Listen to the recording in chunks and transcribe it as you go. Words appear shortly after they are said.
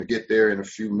get there in a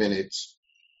few minutes,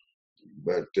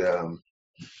 but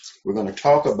we're going to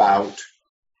talk about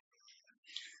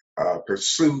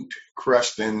pursuit,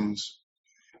 questions,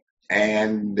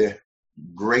 and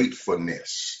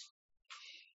gratefulness.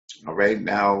 All right.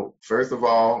 Now, first of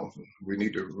all, we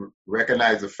need to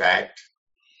recognize the fact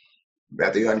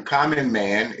that the uncommon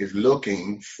man is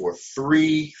looking for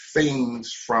three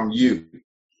things from you.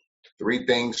 Three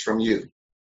things from you.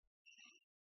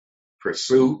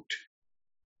 Pursuit,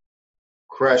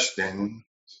 question,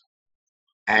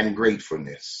 and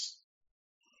gratefulness.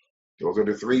 Those are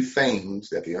the three things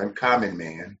that the uncommon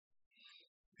man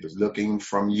is looking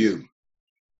from you.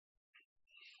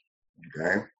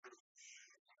 Okay?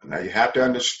 Now you have to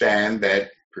understand that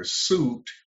pursuit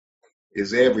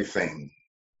is everything.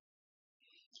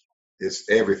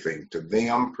 It's everything. To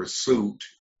them, pursuit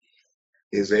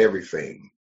is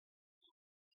everything.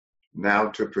 Now,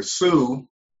 to pursue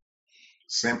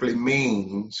simply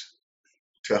means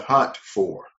to hunt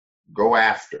for, go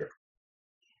after,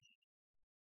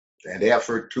 an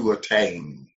effort to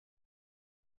attain.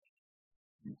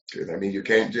 I mean, you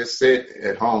can't just sit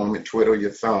at home and twiddle your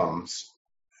thumbs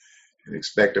and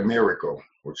expect a miracle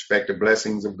or expect the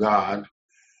blessings of God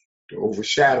to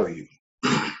overshadow you.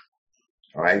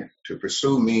 All right? To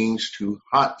pursue means to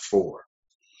hunt for.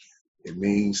 It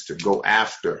means to go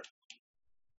after.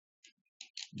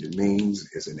 It means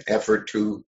it's an effort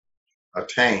to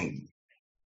attain.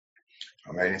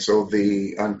 All right? And so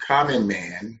the uncommon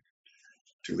man,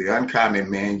 to the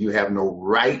uncommon man, you have no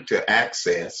right to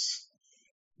access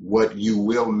what you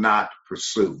will not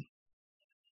pursue.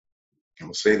 I'm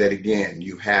going to say that again.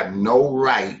 You have no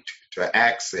right to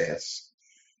access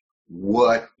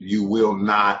what you will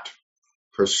not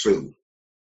pursue.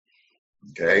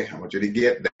 Okay? I want you to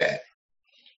get that.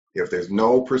 If there's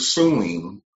no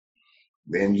pursuing,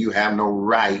 then you have no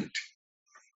right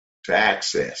to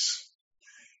access.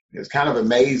 It's kind of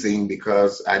amazing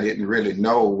because I didn't really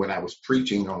know when I was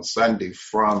preaching on Sunday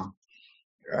from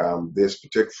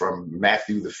from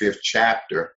Matthew, the 5th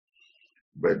chapter,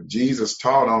 but Jesus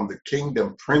taught on the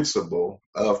kingdom principle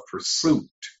of pursuit.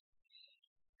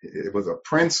 It was a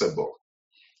principle.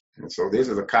 And so this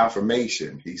is a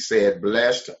confirmation. He said,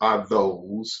 blessed are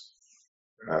those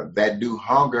that do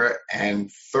hunger and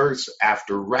thirst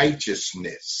after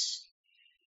righteousness.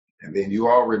 And then you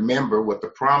all remember what the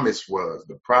promise was.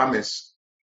 The promise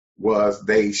was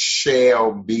they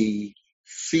shall be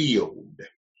filled.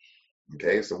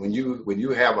 Okay, so when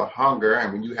you have a hunger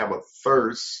and when you have a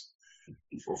thirst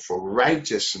for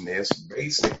righteousness,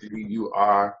 basically you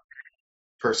are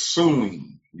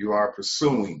pursuing. You are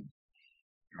pursuing.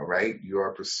 All right, you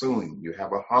are pursuing. You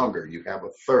have a hunger. You have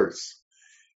a thirst.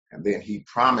 And then he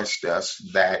promised us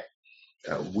that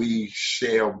we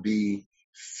shall be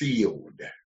filled.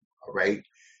 All right,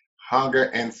 hunger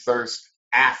and thirst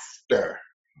after.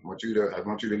 I want you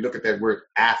to look at that word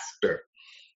after.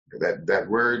 That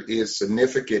word is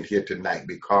significant here tonight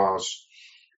because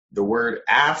the word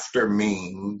after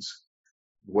means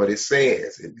what it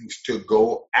says. It means to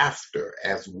go after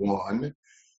as one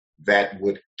that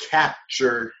would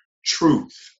capture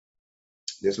truth.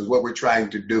 This is what we're trying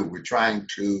to do. We're trying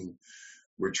to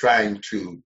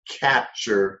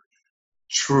capture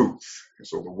truth. And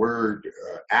so the word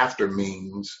after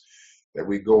means that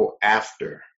we go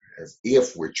after as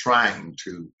if we're trying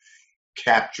to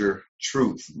capture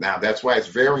truth. Now, that's why it's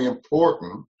very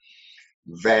important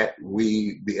that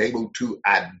we be able to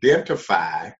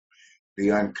identify the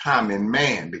uncommon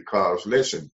man because,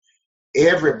 listen,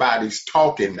 everybody's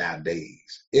talking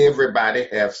nowadays. Everybody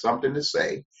has something to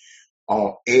say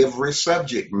on every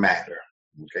subject matter,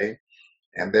 okay?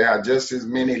 And there are just as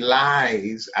many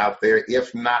lies out there,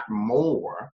 if not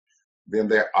more, than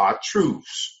there are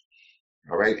truths,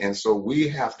 all right? And so we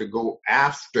have to go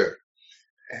after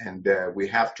and we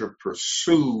have to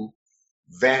pursue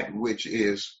that which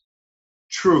is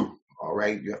true, all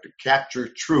right? You have to capture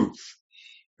truth.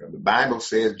 The Bible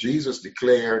says Jesus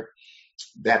declared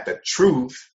that the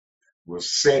truth will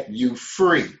set you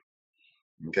free,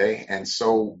 okay? And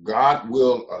so God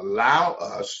will allow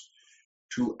us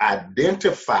to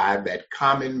identify that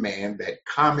common man, that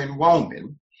common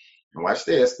woman. And watch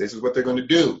this. This is what they're going to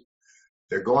do.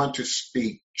 They're going to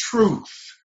speak truth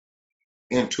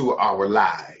into our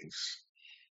lives.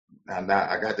 Now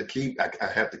I have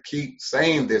to keep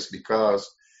saying this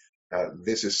because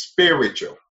this is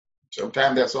spiritual.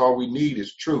 Sometimes that's all we need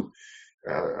is truth.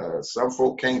 Some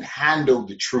folk can't handle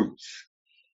the truth.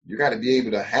 You got to be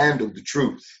able to handle the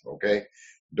truth. Okay.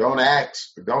 Don't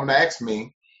ask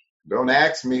me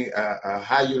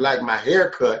how you like my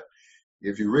haircut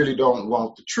if you really don't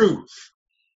want the truth.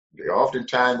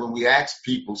 Oftentimes when we ask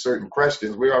people certain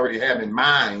questions, we already have in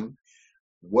mind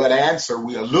what answer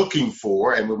we are looking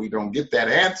for. And when we don't get that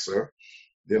answer,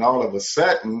 then all of a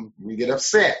sudden we get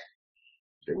upset.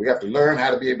 Okay, we have to learn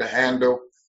how to be able to handle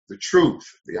the truth.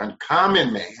 The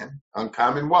uncommon man,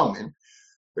 uncommon woman,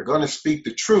 they're going to speak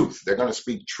the truth. They're going to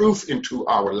speak truth into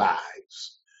our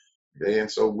lives. Okay? And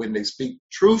so when they speak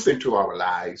truth into our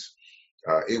lives,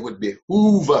 it would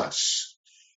behoove us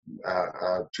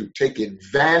to take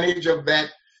advantage of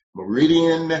that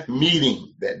meridian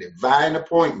meeting, that divine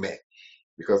appointment,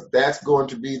 because that's going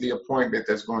to be the appointment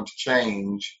that's going to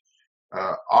change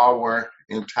our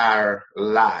entire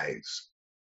lives.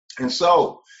 And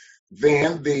so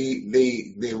then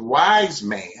the wise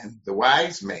man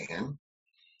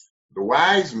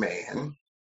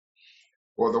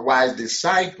or the wise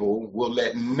disciple will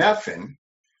let nothing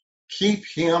keep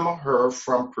him or her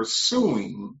from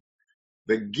pursuing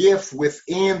the gift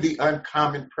within the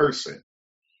uncommon person.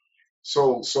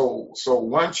 So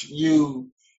once you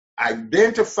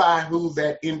identify who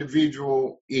that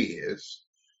individual is,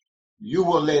 you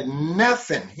will let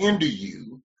nothing hinder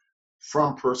you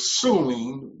from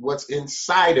pursuing what's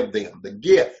inside of them, the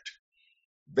gift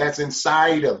that's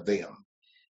inside of them.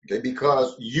 Okay,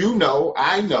 because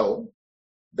I know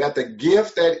that the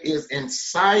gift that is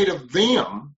inside of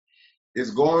them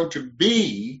is going to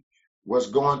be what's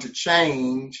going to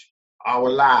change our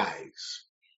lives.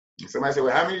 And somebody say,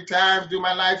 well, how many times do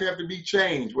my life have to be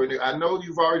changed? Well, I know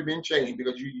you've already been changed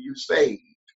because you saved.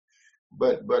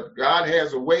 But God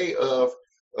has a way of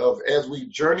as we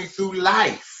journey through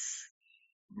life.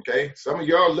 Okay, some of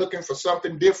y'all are looking for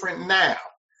something different now.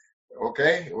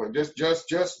 Okay, well, just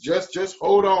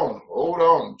hold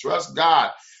on, trust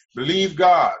God, believe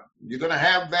God. You're gonna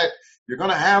have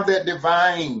that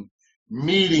divine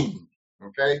meeting.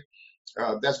 Okay,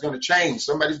 that's going to change.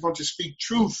 Somebody's going to speak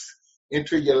truth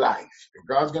into your life. And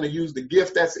God's going to use the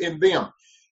gift that's in them.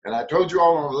 And I told you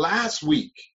all on last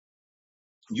week,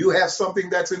 you have something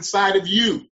that's inside of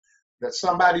you that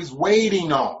somebody's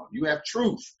waiting on. You have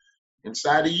truth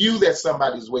inside of you that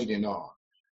somebody's waiting on.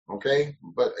 Okay?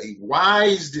 But a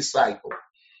wise disciple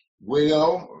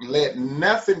will let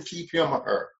nothing keep him or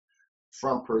her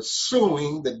from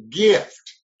pursuing the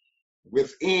gift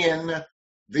within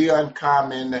the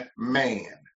uncommon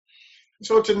man.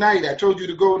 So tonight I told you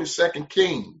to go to 2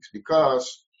 Kings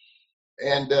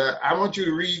I want you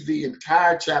to read the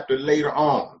entire chapter later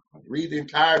on. Read the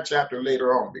entire chapter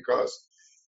later on because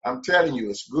I'm telling you,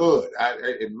 it's good.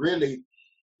 It really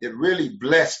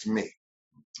blessed me.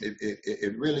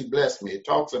 It really blessed me. It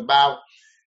talks about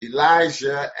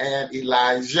Elijah and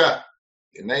Elijah.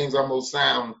 The names almost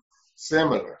sound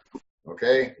similar.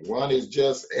 Okay, one is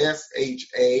just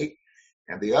S-H-A,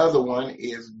 and the other one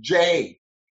is J-A-H.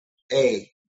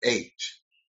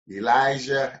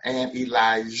 Elijah and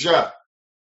Elijah.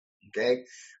 Okay,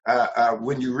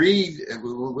 when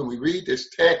we read this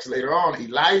text later on,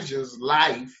 Elijah's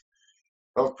life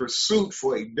of pursuit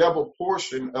for a double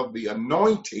portion of the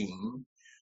anointing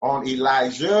on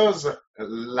Elijah's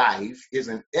life is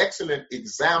an excellent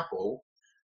example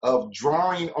of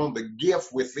drawing on the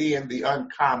gift within the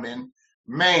uncommon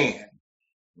man.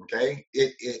 Okay,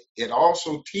 it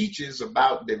also teaches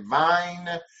about divine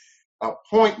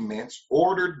appointments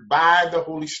ordered by the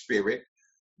Holy Spirit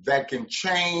that can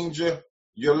change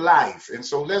your life. And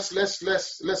so let's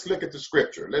look at the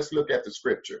scripture. Let's look at the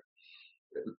scripture.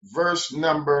 Verse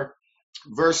number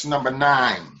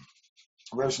 9.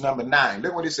 Verse number 9.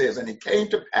 Look what it says. And it came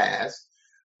to pass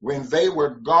when they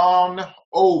were gone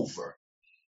over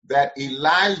that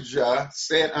Elijah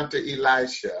said unto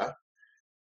Elisha,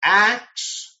 ask,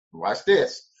 watch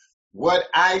this, what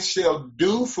I shall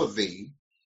do for thee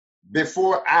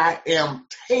before I am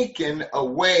taken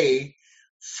away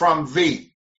from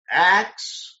thee.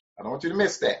 Ask, I don't want you to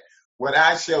miss that. What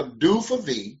I shall do for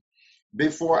thee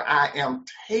before I am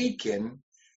taken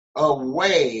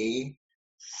away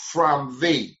from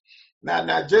thee.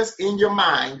 Now, just in your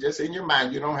mind,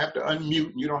 you don't have to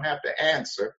unmute, you don't have to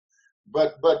answer.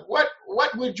 But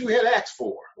what would you have asked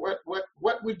for?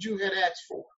 What would you have asked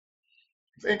for?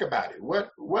 Think about it.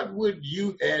 What would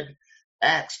you have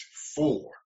asked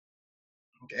for?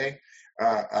 Okay,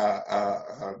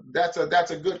 that's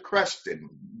a good question.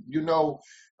 You know,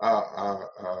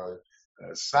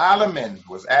 Solomon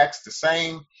was asked the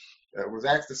same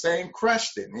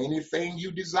question. Anything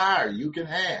you desire, you can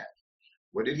have.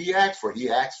 What did he ask for? He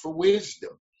asked for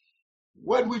wisdom.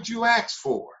 What would you ask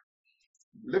for?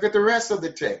 Look at the rest of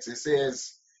the text. It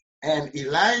says, and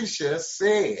Elisha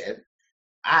said,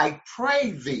 I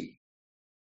pray thee,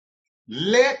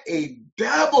 let a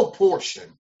double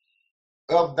portion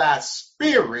of thy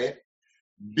spirit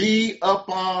be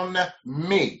upon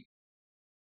me.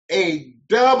 A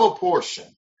double portion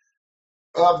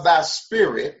of thy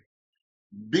spirit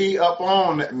be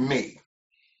upon me.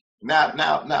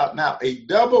 Now, a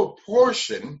double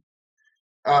portion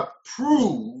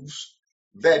proves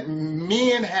that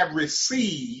men have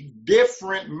received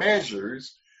different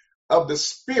measures of the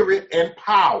spirit and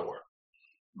power.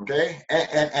 Okay,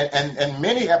 and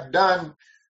many have done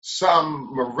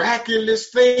some miraculous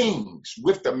things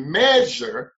with the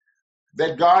measure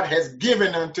that God has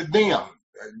given unto them.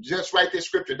 Just write this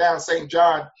scripture down, St.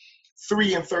 John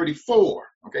 3:34.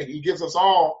 Okay, he gives us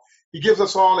all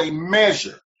a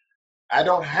measure. I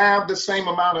don't have the same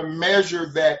amount of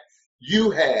measure that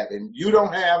you have, and you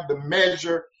don't have the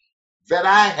measure that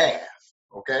I have.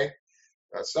 Okay,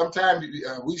 sometimes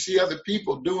we see other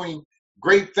people doing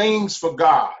great things for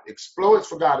God, exploits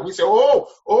for God, and we say, oh,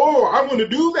 I want to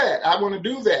do that. I want to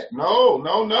do that.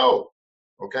 No.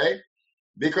 Okay,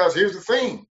 because here's the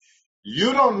thing.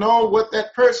 You don't know what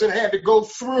that person had to go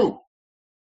through.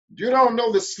 You don't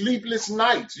know the sleepless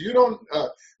nights. You don't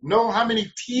know how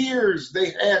many tears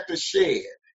they had to shed.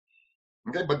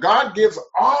 Okay, but God gives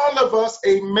all of us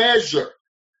a measure.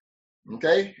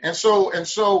 Okay, and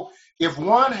so if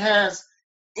one has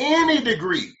any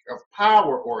degree of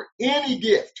power or any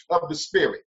gift of the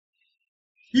Spirit,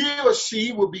 he or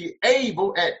she will be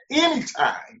able at any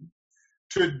time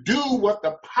to do what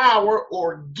the power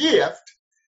or gift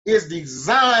is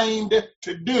designed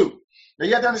to do. Now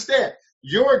you have to understand,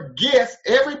 your gift,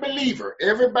 every believer,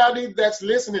 everybody that's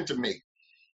listening to me,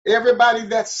 everybody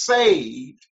that's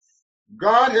saved,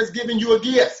 God has given you a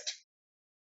gift.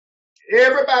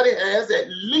 Everybody has at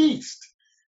least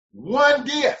one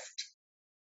gift.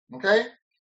 Okay?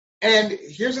 And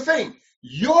here's the thing.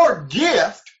 Your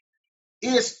gift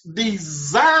is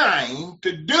designed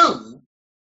to do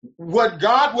what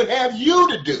God would have you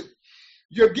to do.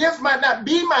 Your gift might not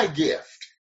be my gift.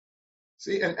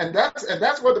 See, and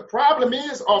that's what the problem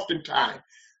is oftentimes.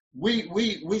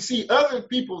 We see other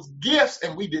people's gifts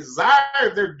and we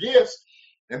desire their gifts,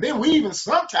 and then we even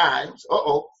sometimes,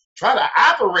 try to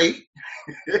operate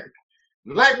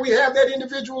like we have that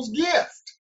individual's gift.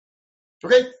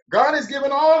 Okay, God has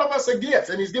given all of us a gift,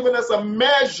 and he's given us a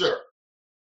measure.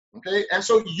 Okay, and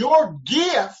so your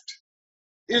gift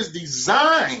is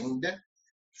designed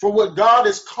for what God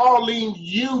is calling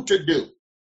you to do.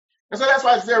 And so that's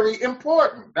why it's very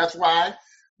important. That's why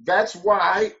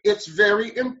it's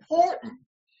very important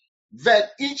that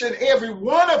each and every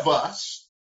one of us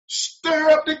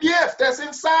stir up the gift that's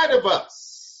inside of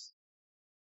us.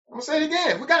 I'm going to say it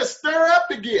again. We got to stir up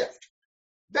the gift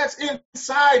that's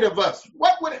inside of us.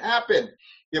 What would happen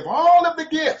if all of the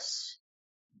gifts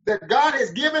that God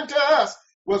has given to us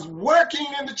was working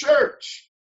in the church?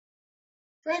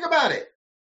 Think about it.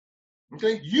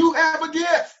 Okay, you have a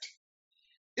gift.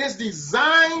 It's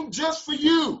designed just for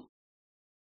you.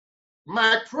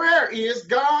 My prayer is,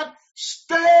 God,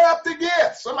 stir up the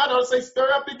gift. Somebody ought to say, stir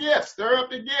up the gift, stir up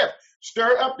the gift,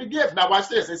 stir up the gift. Now watch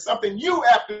this. It's something you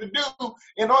have to do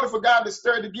in order for God to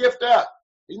stir the gift up.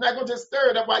 He's not going to just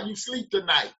stir it up while you sleep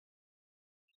tonight.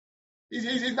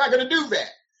 He's not going to do that.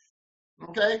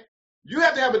 Okay? You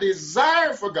have to have a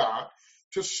desire for God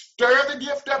to stir the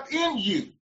gift up in you.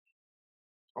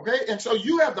 Okay? And so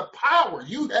you have the power.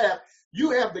 You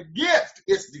have the gift.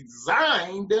 It's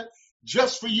designed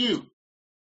just for you.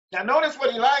 Now notice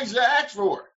what Elijah asked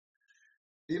for.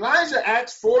 Elijah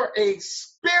asked for a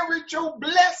spiritual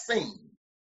blessing.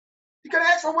 He could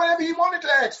ask for whatever he wanted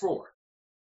to ask for.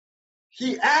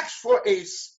 He asked for a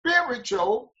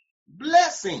spiritual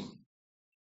blessing.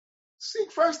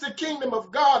 Seek first the kingdom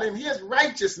of God and his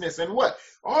righteousness, and what?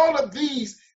 All of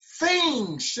these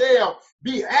things shall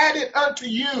be added unto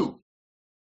you.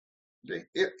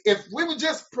 If we would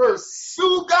just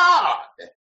pursue God,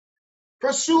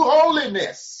 pursue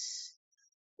holiness,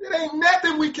 it ain't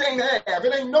nothing we can't have.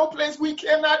 It ain't no place we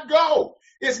cannot go.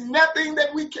 It's nothing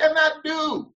that we cannot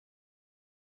do.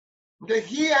 Okay,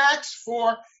 he asked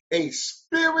for a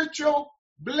spiritual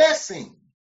blessing.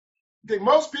 Okay,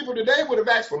 most people today would have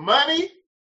asked for money.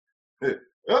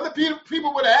 Other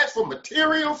people would have asked for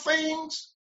material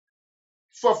things,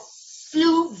 for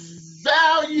few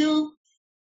value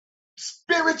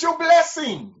spiritual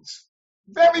blessings.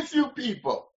 Very few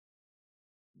people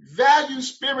value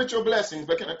spiritual blessings.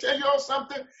 But can I tell you all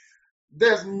something?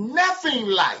 There's nothing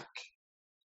like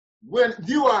when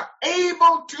you are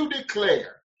able to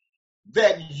declare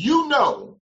that you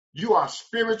know you are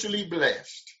spiritually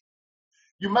blessed.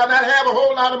 You might not have a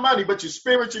whole lot of money, but you're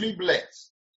spiritually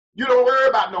blessed. You don't worry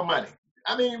about no money.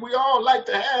 I mean, we all like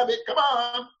to have it. Come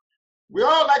on. We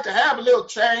all like to have a little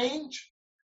change.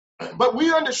 But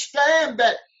we understand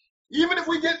that even if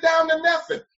we get down to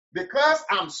nothing, because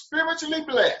I'm spiritually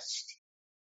blessed,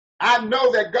 I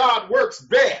know that God works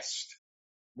best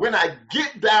when I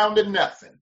get down to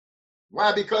nothing.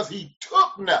 Why? Because he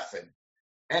took nothing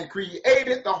and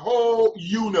created the whole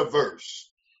universe.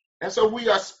 And so we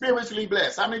are spiritually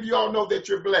blessed. How many of you all know that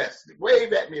you're blessed?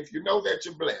 Wave at me if you know that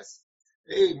you're blessed.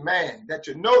 Amen. That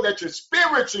you know that you're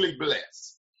spiritually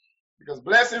blessed. Because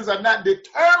blessings are not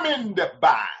determined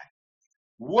by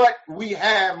what we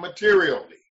have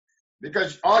materially.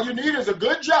 Because all you need is a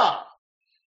good job,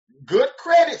 good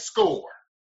credit score,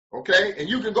 okay? And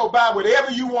you can go buy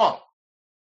whatever you want.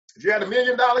 If you had $1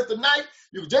 million tonight,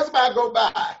 you could just about go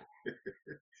buy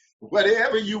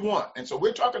whatever you want. And so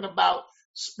we're talking about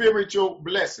spiritual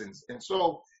blessings. And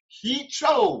so he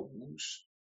chose,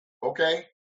 okay,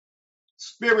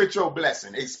 spiritual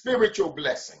blessing, a spiritual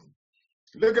blessing.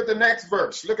 Look at the next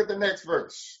verse. Look at the next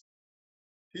verse.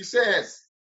 He says,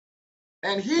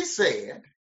 and he said,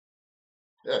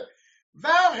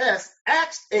 thou hast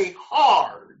asked a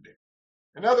hard,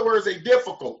 in other words, a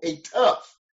difficult, a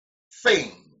tough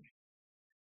thing.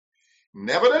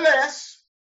 Nevertheless,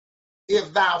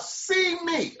 if thou see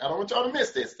me, I don't want y'all to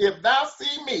miss this, if thou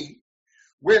see me,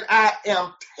 when I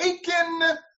am taken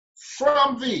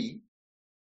from thee,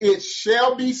 it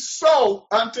shall be so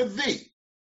unto thee.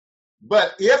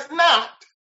 But if not,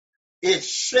 it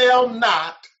shall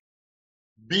not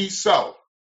be so.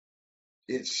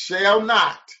 It shall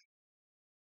not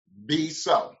be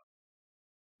so.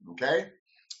 Okay?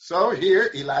 So here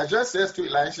Elijah says to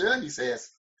Elisha, he says,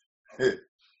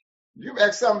 you've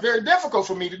asked something very difficult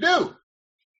for me to do.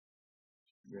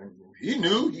 He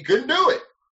knew he couldn't do it.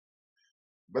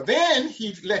 But then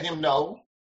he let him know,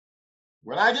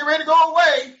 when I get ready to go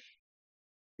away,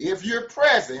 if you're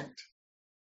present,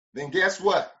 then guess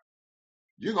what?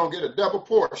 You're going to get a double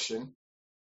portion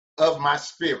of my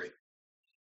spirit.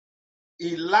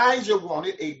 Elijah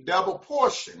wanted a double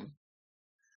portion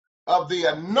of the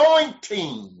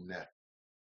anointing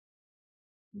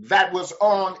that was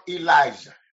on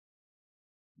Elijah.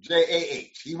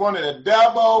 J-A-H. He wanted a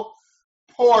double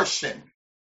portion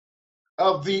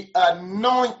of the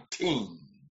anointing.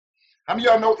 How many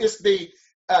of y'all know it's the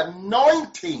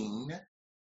anointing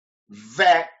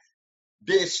that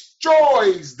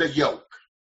destroys the yoke?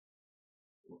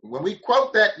 When we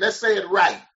quote that, let's say it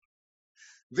right.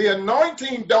 The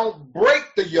anointing don't break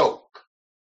the yoke.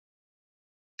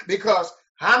 Because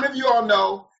how many of you all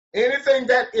know anything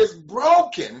that is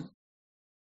broken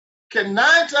can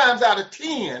 9 times out of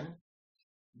 10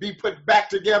 be put back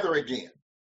together again?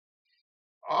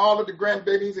 All of the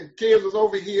grandbabies and kids was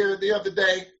over here the other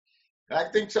day. I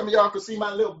think some of y'all could see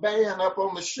my little band up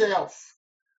on the shelf.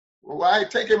 Well, I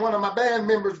had taken one of my band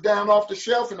members down off the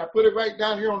shelf and I put it right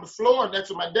down here on the floor next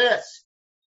to my desk.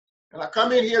 And I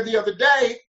come in here the other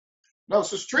day. No,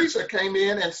 Sister Teresa came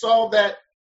in and saw that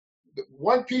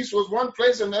one piece was one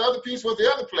place and the other piece was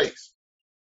the other place.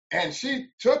 And she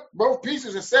took both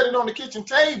pieces and set it on the kitchen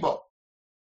table.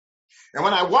 And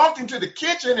when I walked into the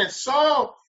kitchen and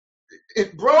saw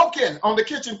it broken on the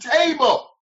kitchen table,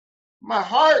 my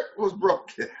heart was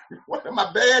broken. One of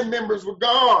my band members were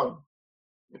gone.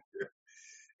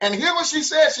 And hear what she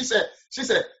said. She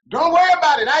said, don't worry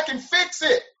about it. I can fix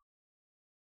it.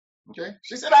 Okay.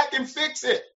 She said, I can fix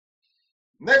it.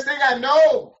 Next thing I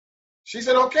know, she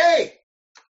said, okay,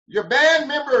 your band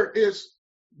member is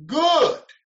good.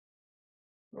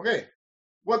 Okay.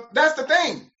 Well, that's the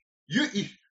thing.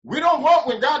 We don't want,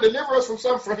 when God delivers us from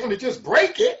something, for him to just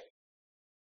break it.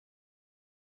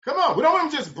 Come on. We don't want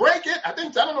him to just break it. I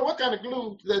don't know what kind of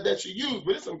glue that she used,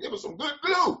 but it was some good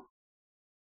glue.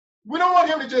 We don't want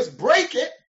him to just break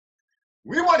it.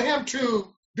 We want him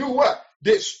to do what?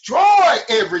 Destroy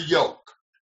every yoke.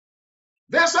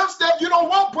 There's some stuff you don't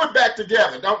want put back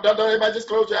together. Don't everybody just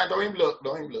close your eyes. Don't even look.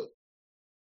 Don't even look.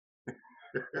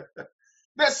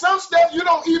 There's some stuff you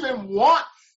don't even want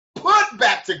put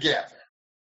back together.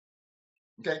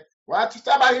 Okay. Well, I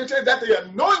stop out here and tell you that the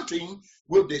anointing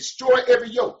will destroy every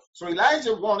yoke. So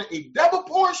Elijah wanted a double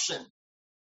portion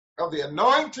of the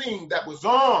anointing that was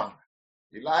on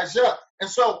Elijah. And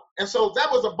so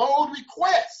that was a bold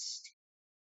request.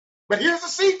 But here's the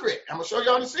secret. I'm going to show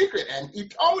y'all the secret. And he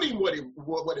told him what it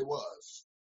was.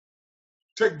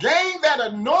 To gain that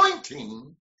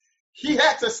anointing, he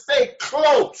had to stay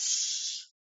close.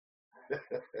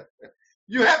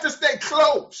 You have to stay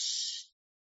close.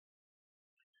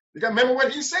 Because remember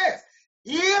what he says.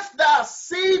 If thou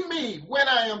see me when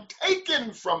I am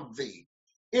taken from thee,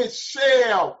 it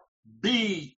shall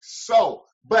be so.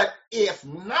 But if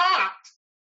not,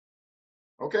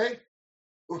 okay,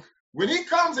 when he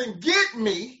comes and get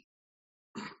me,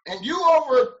 and you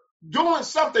over doing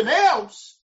something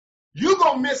else, you're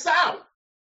going to miss out.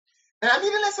 And I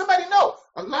need to let somebody know,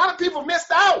 a lot of people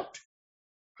missed out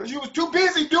because you was too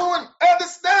busy doing other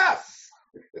stuff.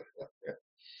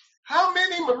 How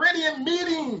many Meridian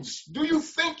meetings do you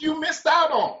think you missed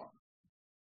out on?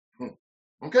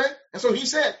 Okay? And so he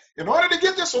said, in order to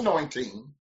get this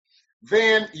anointing,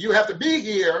 then you have to be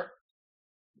here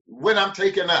when I'm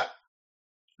taken up.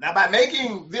 Now, by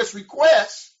making this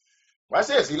request, watch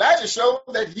this, Elijah showed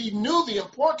that he knew the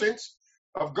importance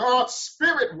of God's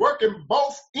Spirit working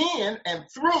both in and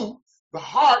through the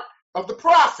heart of the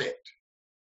prophet.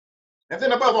 And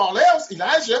then above all else,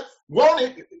 Elijah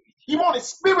wanted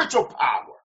spiritual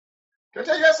power. Can I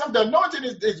tell you something? The anointing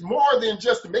is more than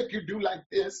just to make you do like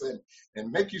this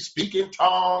and make you speak in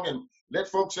tongue and let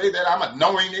folks say that I'm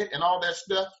anointed and all that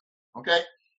stuff. Okay?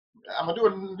 I'm going to do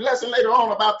a lesson later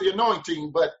on about the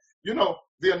anointing, but you know,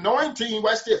 the anointing,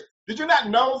 watch this. Did you not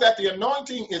know that the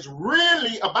anointing is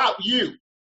really about you?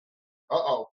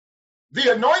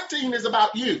 The anointing is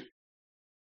about you.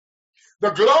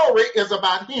 The glory is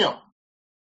about him.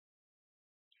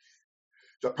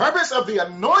 The purpose of the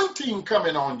anointing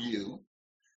coming on you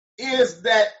is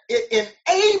that it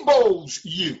enables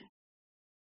you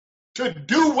to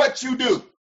do what you do.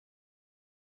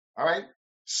 All right?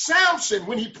 Samson,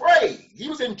 when he prayed, he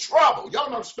was in trouble.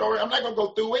 Y'all know the story. I'm not going to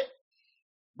go through it.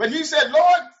 But he said,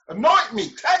 Lord, anoint me,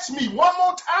 touch me one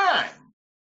more time.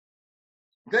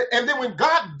 Okay? And then when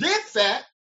God did that,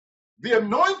 the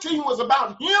anointing was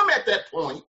about him at that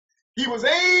point. He was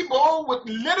able, with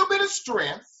a little bit of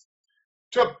strength,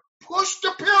 to push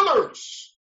the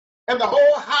pillars, and the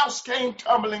whole house came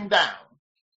tumbling down.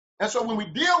 And so when we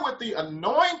deal with the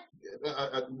anointing,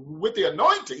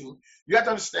 you have to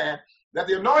understand that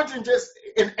the anointing just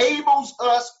enables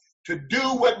us to do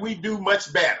what we do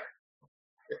much better.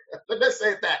 Let's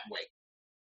say it that way.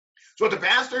 So if the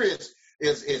pastor is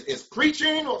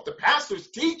preaching, or if the pastor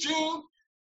is teaching,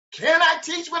 can I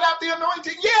teach without the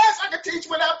anointing? Yes, I can teach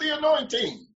without the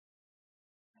anointing.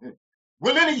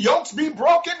 Will any yokes be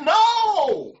broken?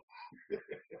 No.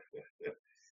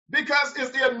 Because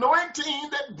it's the anointing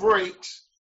that breaks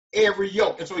every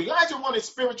yoke. And so Elijah wanted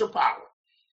spiritual power.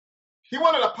 He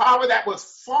wanted a power that was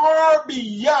far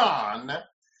beyond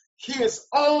his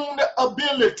own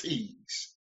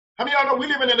abilities. How many of y'all know we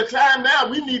living in a time now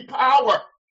we need power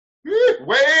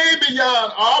way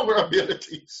beyond our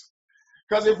abilities?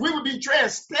 Because if we would be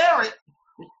transparent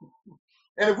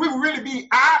and if we would really be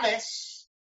honest,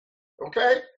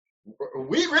 okay,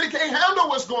 we really can't handle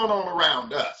what's going on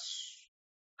around us.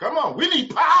 Come on, we need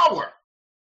power.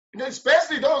 And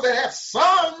especially those that have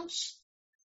sons,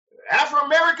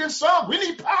 Afro-American sons, we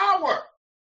need power.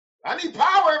 I need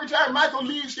power every time Michael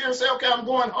leaves here and say, okay, I'm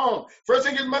going home. First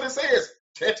thing his mother says,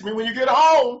 text me when you get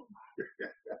home.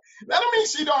 That don't mean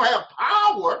she don't have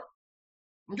power,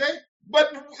 okay?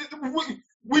 But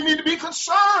we need to be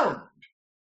concerned.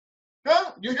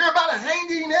 Huh? You hear about a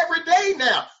hanging every day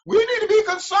now. We need to be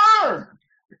concerned.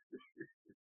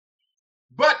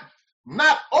 But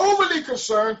not overly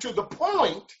concerned to the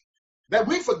point that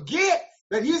we forget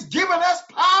that he's given us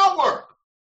power.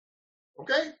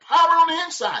 Okay? Power on the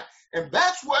inside. And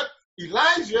that's what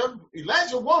Elijah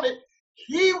wanted.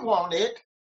 He wanted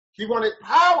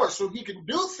power so he can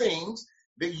do things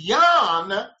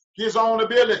beyond his own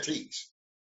abilities.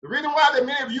 The reason why that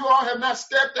many of you all have not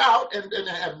stepped out and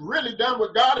have really done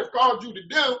what God has called you to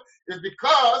do is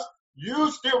because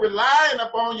you still relying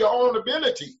upon your own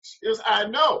abilities. Here's how I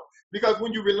know. Because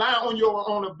when you rely on your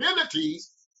own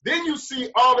abilities, then you see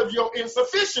all of your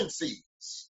insufficiencies.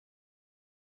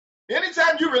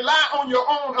 Anytime you rely on your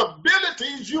own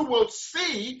abilities, you will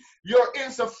see your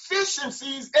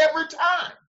insufficiencies every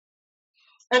time.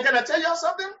 And can I tell y'all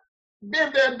something?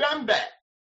 Been there, done that.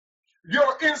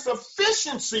 Your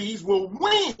insufficiencies will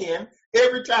win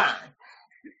every time.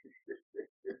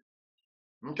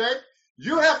 Okay?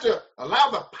 You have to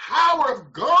allow the power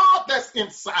of God that's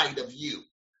inside of you,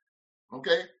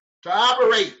 okay, to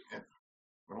operate.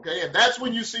 Okay? And that's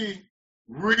when you see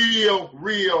real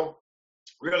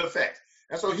effects.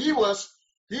 And so he was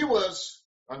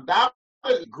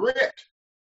undoubtedly gripped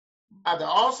by the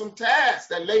awesome task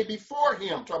that lay before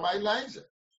him, talking about Elijah.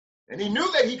 And he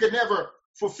knew that he could never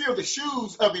fulfill the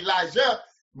shoes of Elijah,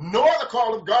 nor the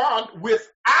call of God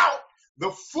without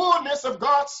the fullness of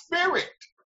God's Spirit.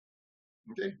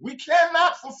 Okay? We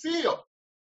cannot fulfill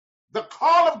the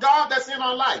call of God that's in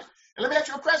our life. And let me ask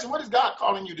you a question. What is God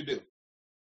calling you to do?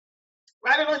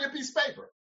 Write it on your piece of paper.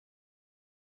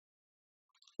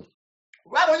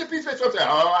 Write on your piece of paper. Say,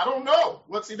 oh, I don't know.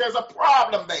 Well, see, there's a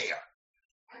problem there.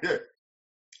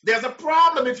 There's a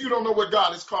problem if you don't know what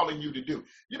God is calling you to do.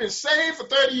 You've been saved for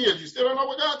 30 years. You still don't know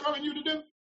what God's calling you to do?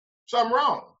 Something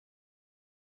wrong.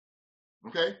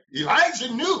 Okay?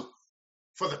 Elijah knew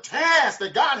for the task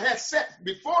that God had set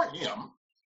before him,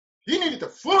 he needed the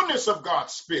fullness of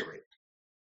God's Spirit.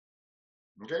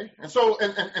 Okay? And so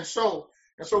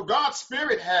God's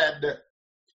Spirit had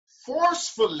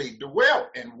forcefully dwelt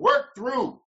and worked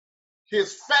through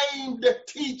his famed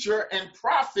teacher and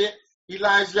prophet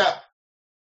Elijah,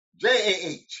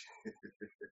 J-A-H.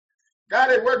 God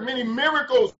had worked many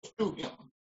miracles through him.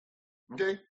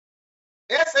 Okay?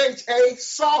 S-H-A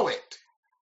saw it.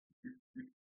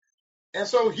 And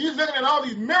so he's looking at all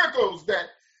these miracles that,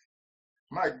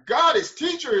 my God, his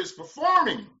teacher is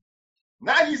performing.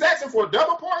 Now he's asking for a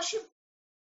double portion.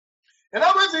 In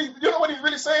other words, you know what he's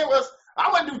really saying was,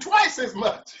 I want to do twice as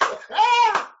much.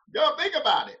 Y'all think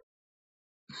about it.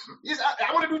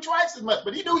 I want to do twice as much,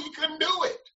 but he knew he couldn't do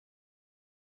it.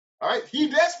 All right, he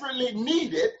desperately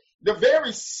needed the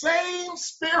very same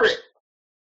Spirit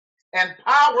and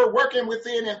power working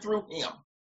within and through him.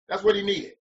 That's what he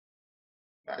needed.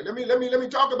 All right, let me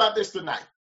talk about this tonight.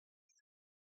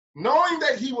 Knowing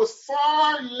that he was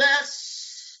far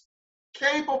less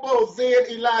capable than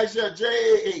Elijah,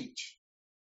 J-A-H.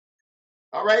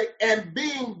 All right, and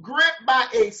being gripped by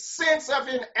a sense of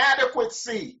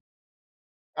inadequacy.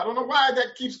 I don't know why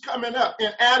that keeps coming up,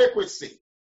 inadequacy.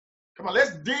 Come on,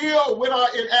 let's deal with our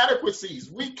inadequacies.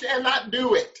 We cannot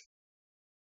do it.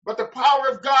 But the power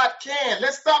of God can.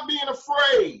 Let's stop being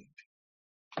afraid.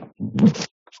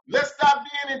 Let's stop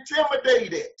being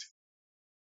intimidated.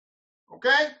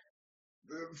 Okay?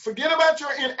 Forget about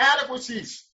your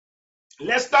inadequacies.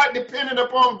 Let's start depending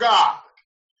upon God.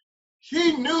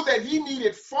 He knew that he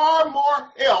needed far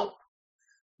more help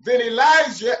than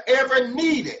Elijah ever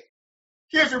needed.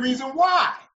 Here's the reason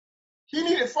why. He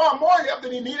needed far more help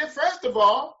than he needed, first of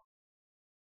all,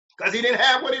 because he didn't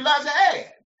have what Elijah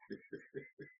had.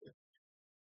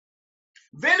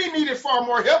 Then he needed far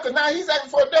more help because now he's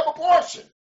asking for a double portion.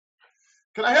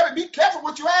 Can I have it? Be careful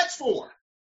what you ask for.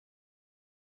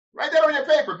 Write that on your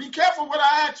paper. Be careful what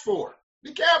I ask for.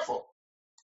 Be careful.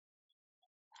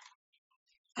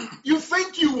 You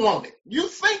think you want it. You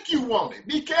think you want it.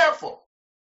 Be careful.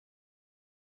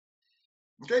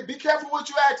 Okay, be careful what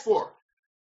you ask for.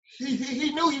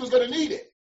 He knew he was going to need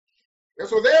it. And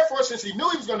so therefore, since he knew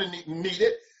he was going to need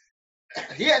it,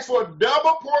 he asked for a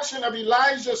double portion of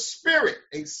Elijah's spirit,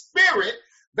 a spirit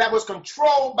that was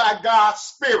controlled by God's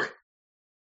Spirit.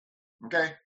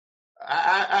 Okay?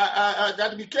 I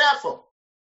got to be careful.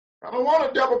 I don't want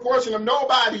a double portion of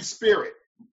nobody's spirit.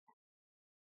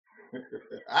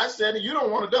 I said you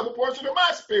don't want a double portion of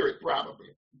my spirit, probably.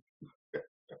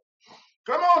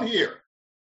 Come on here.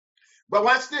 But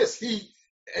watch this.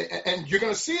 And you're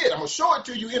going to see it. I'm going to show it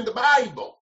to you in the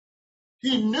Bible.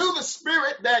 He knew the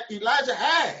spirit that Elijah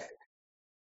had.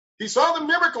 He saw the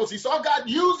miracles. He saw God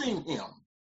using him.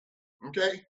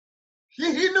 Okay? He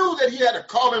knew that he had a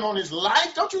calling on his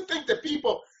life. Don't you think that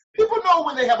people know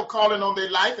when they have a calling on their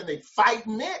life and they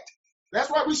fighting it? That's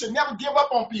why we should never give up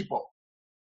on people.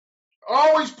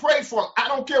 Always pray for them. I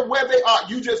don't care where they are.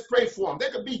 You just pray for them. They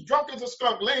could be drunk as a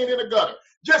skunk laying in a gutter.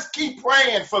 Just keep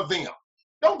praying for them.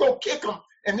 Don't go kick them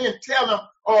and then tell them,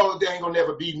 oh, they ain't going to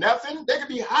never be nothing. They could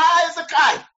be high as a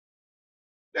kite.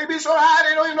 They be so high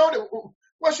they don't even know.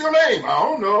 What's your name? I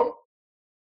don't know.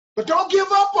 But don't give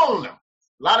up on them.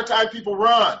 A lot of times people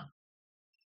run.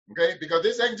 Okay? Because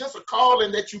this ain't just a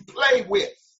calling that you play with.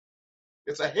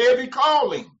 It's a heavy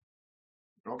calling.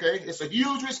 Okay? It's a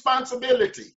huge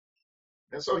responsibility.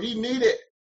 And so he needed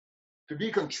to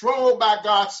be controlled by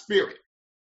God's Spirit.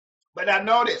 But now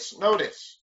notice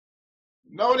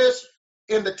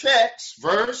in the text,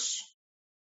 verse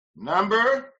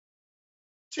number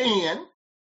 10,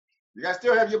 you guys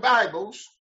still have your Bibles.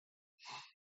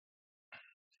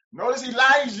 Notice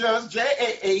Elijah's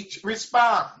J-A-H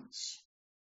responds.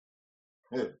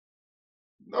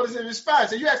 Notice his response.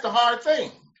 So you asked a hard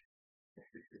thing.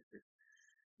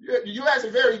 You asked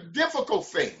a very difficult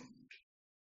thing.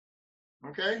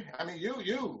 Okay? I mean,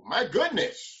 you, my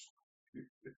goodness.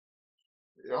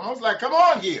 It's almost like, come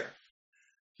on here.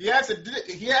 He asked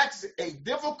a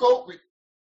difficult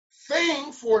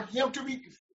thing for him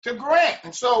to grant.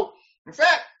 And so, in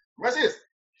fact, what's this?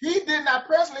 He did not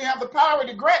personally have the power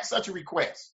to grant such a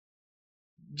request.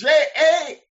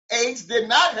 J-A-H did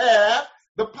not have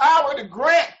the power to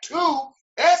grant to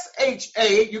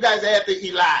S-H-A, you guys add the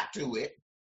Eli to it,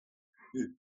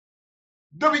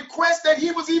 the request that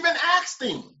he was even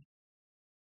asking.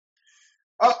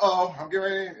 I'm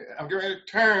getting ready to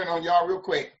turn on y'all real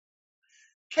quick.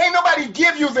 Can't nobody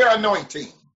give you their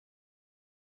anointing.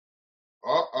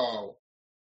 Uh-oh.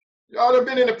 Y'all have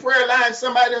been in the prayer line,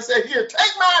 somebody will say, here,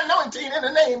 take my anointing in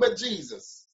the name of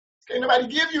Jesus. Can't nobody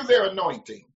give you their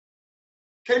anointing.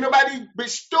 Can't nobody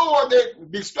bestow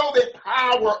their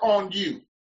power on you.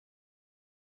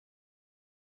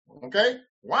 Okay?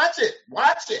 Watch it.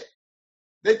 Watch it.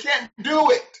 They can't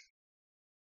do it.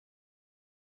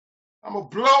 I'm going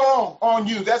to blow on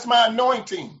you. That's my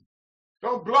anointing.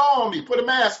 Don't blow on me. Put a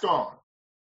mask on.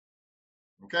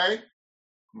 Okay?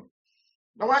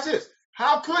 Now watch this.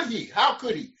 How could he? How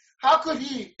could he? How could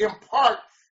he impart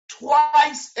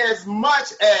twice as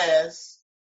much as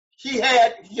he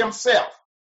had himself?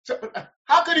 So,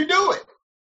 how could he do it?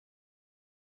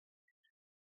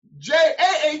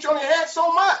 J.A.H. only had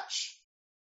so much.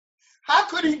 How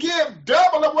could he give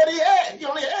double of what he had? He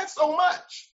only had so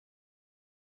much.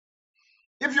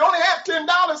 If you only have $10,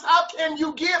 how can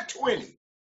you give 20?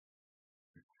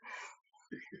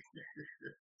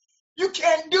 You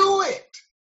can't do it.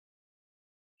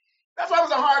 That's why it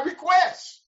was a hard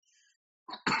request.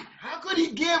 How could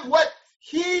he give what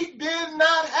he did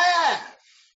not have?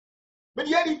 But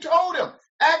yet he told him,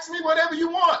 ask me whatever you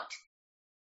want.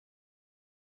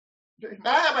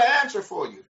 Now I have an answer for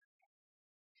you.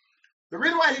 The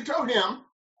reason why he told him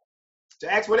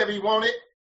to ask whatever he wanted,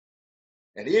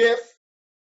 and if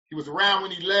he was around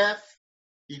when he left,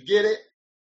 he'd get it.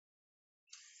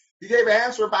 He gave an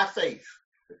answer by faith.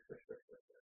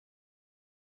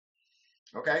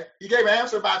 Okay? He gave an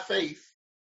answer by faith,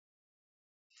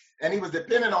 and he was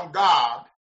dependent on God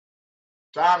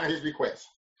to honor his request.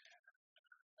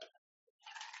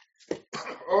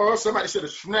 Oh, somebody should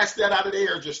have snatched that out of the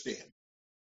air just then.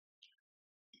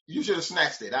 You should have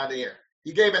snatched it out of the air.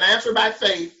 He gave an answer by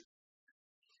faith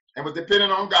and was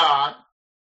dependent on God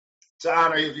to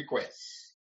honor his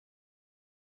request.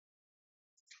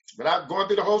 But I'm going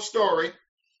through the whole story.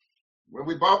 When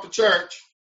we bought the church,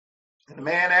 and the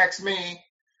man asked me,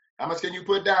 how much can you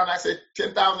put down? I said,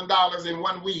 $10,000 in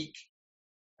 1 week.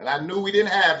 And I knew we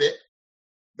didn't have it.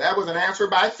 That was an answer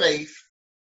by faith.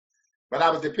 But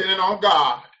I was dependent on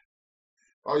God.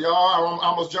 Oh, y'all, I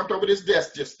almost jumped over this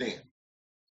desk just then.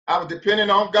 I was dependent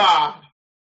on God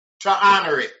to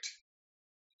honor it.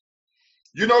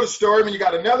 You know the story when you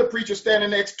got another preacher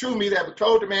standing next to me that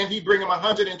told the man he'd bring him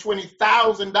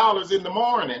 $120,000 in the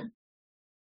morning.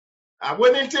 I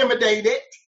wasn't intimidated.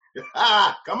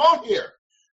 Come on here.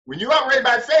 When you operate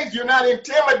by faith, you're not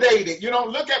intimidated. You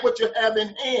don't look at what you have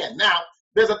in hand. Now,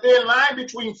 there's a thin line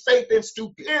between faith and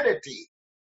stupidity.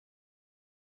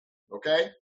 Okay?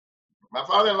 My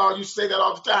father-in-law used to say that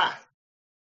all the time.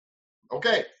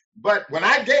 Okay? But when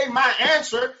I gave my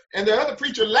answer and the other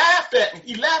preacher laughed at me,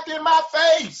 he laughed in my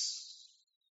face.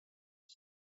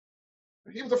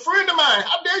 He was a friend of mine.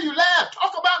 How dare you laugh?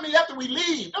 Talk about me after we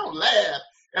leave. Don't laugh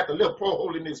at the little poor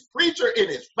holding this preacher in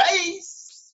his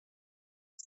face.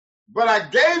 But I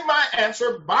gave my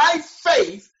answer by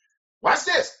faith. Watch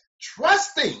this.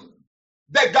 Trusting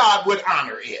that God would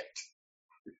honor it.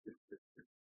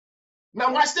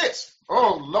 Now watch this.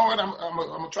 Oh, Lord, I'm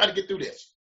going to try to get through this.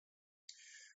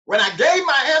 When I gave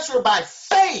my answer by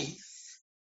faith,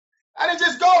 I didn't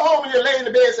just go home and lay in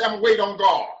the bed and say, I'm going to wait on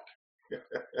God.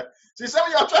 See, some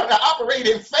of y'all trying to operate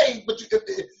in faith, but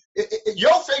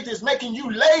your faith is making you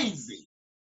lazy.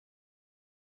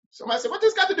 Somebody said, what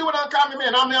this got to do with uncommon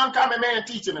man? I'm the uncommon man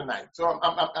teaching tonight. So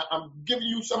I'm giving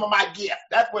you some of my gift.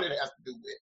 That's what it has to do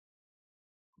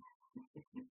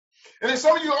with. And then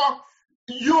some of you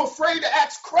you're afraid to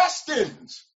ask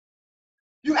questions.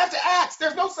 You have to ask.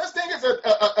 There's no such thing as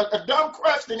a dumb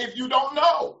question if you don't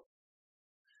know.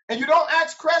 And you don't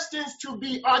ask questions to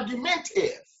be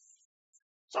argumentative.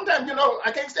 Sometimes,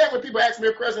 I can't stand when people ask me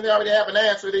a question, they already have an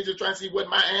answer. They just trying to see what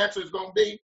my answer is going to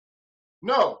be.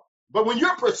 No. But when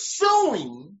you're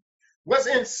pursuing what's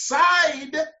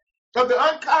inside of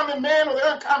the uncommon man or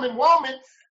the uncommon woman,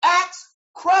 ask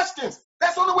questions.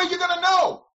 That's the only way you're going to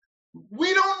know.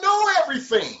 We don't know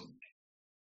everything.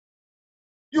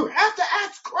 You have to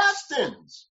ask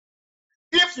questions.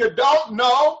 If you don't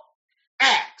know,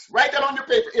 ask. Write that on your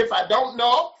paper. If I don't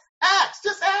know, ask.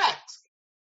 Just ask.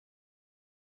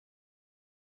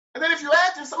 And then if you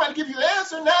ask and somebody gives you the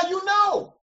answer, now you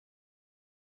know.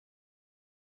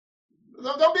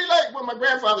 Don't be like what my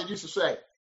grandfather used to say.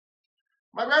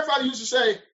 My grandfather used to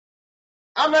say,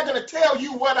 I'm not going to tell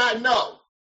you what I know.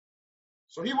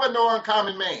 So he wasn't no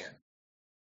uncommon man.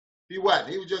 He wasn't.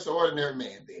 He was just an ordinary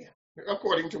man then,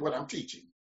 according to what I'm teaching.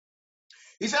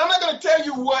 He said, I'm not going to tell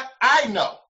you what I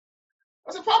know.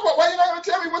 I said, Papa, why are you not going to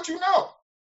tell me what you know?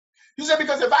 He said,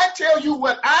 because if I tell you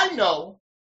what I know,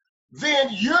 then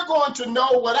you're going to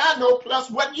know what I know plus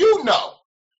what you know.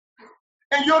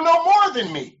 And you'll know more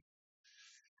than me.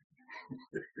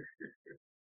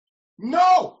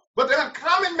 No, but the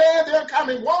uncommon man, the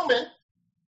uncommon woman,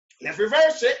 let's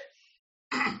reverse it,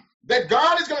 that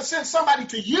God is going to send somebody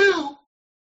to you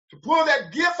to pull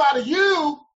that gift out of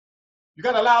you. You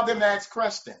got to allow them to ask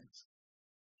questions.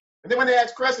 And then when they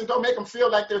ask questions, don't make them feel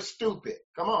like they're stupid.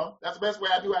 Come on. That's the best way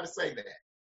I do how to say that.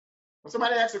 When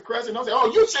somebody asks a question, don't say,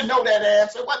 oh, you should know that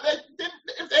answer. Well,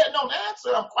 if they had known the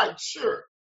answer, I'm quite sure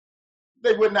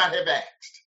they would not have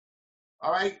asked.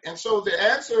 All right. And so the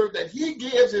answer that he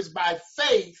gives is by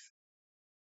faith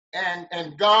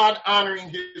and God honoring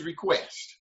his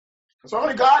request. So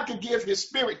only God can give his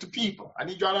spirit to people. I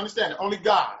need y'all to understand it. Only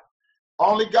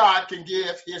God can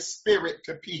give his spirit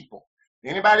to people.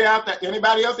 Anybody out there,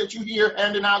 anybody else that you hear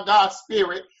handing out God's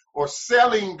spirit or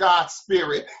selling God's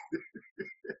spirit,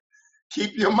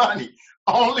 keep your money.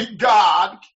 Only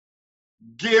God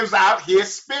gives out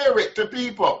his spirit to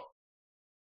people.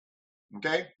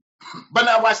 Okay? But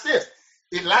now watch this.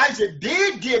 Elijah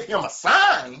did give him a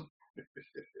sign.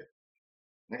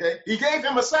 Okay? He gave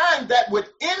him a sign that would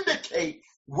indicate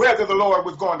whether the Lord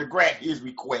was going to grant his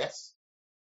request.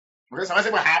 Okay? Somebody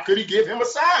say, well, how could he give him a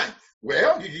sign?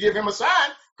 Well, he could give him a sign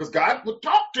because God would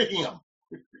talk to him.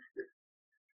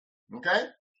 Okay?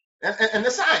 And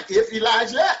the sign, if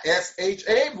Elijah,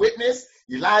 S-H-A, witness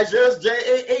Elijah's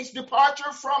J-A-H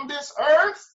departure from this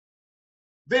earth,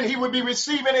 then he would be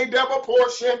receiving a double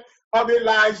portion of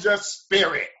Elijah's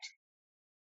spirit.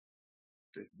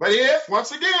 But if,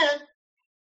 once again,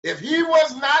 if he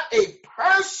was not a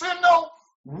personal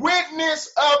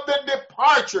witness of the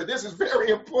departure, this is very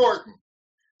important.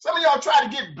 Some of y'all try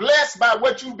to get blessed by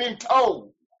what you've been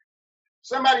told.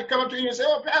 Somebody come up to you and say,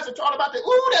 oh, Pastor taught about that.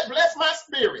 Ooh, that blessed my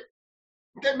spirit.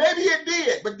 Okay, maybe it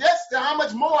did, but guess how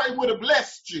much more it would have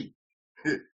blessed you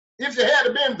if you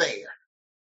had been there.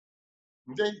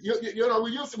 Okay, you know,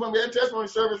 we used to, when we had testimony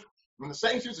service, when the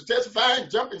saints used to testify and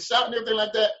jump and shout and everything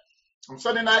like that on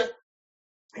Sunday night,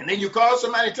 and then you call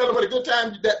somebody and tell them what a good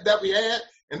time that we had,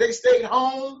 and they stayed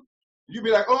home, you'd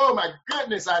be like, oh my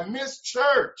goodness, I missed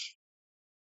church.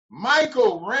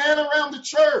 Michael ran around the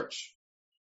church.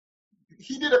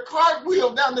 He did a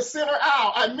cartwheel down the center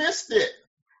aisle. I missed it.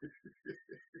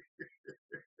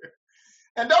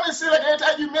 And don't it seem like every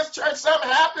time you miss church, something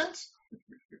happens?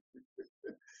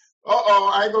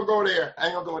 I ain't going to go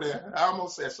there. I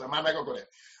almost said something. I'm not going to go there.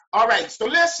 All right, so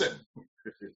listen.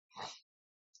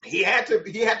 He had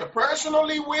to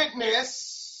personally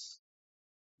witness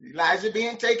Elijah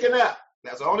being taken up.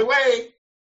 That's the only way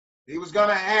he was going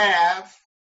to have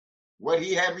what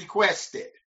he had requested.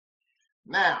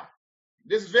 Now,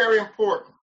 this is very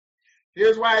important.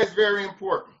 Here's why it's very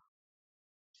important.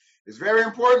 It's very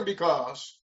important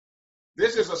because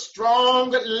this is a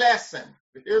strong lesson.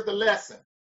 Here's the lesson.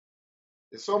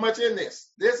 There's so much in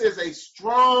this. This is a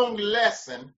strong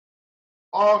lesson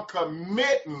on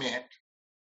commitment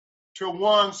to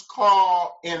one's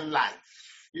call in life.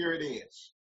 Here it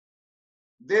is.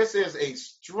 This is a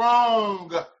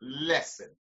strong lesson.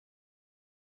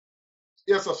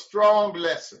 It's a strong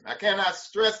lesson. I cannot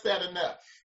stress that enough.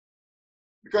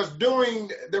 Because during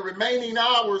the remaining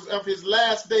hours of his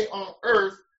last day on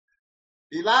earth,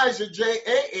 Elijah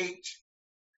J.A.H.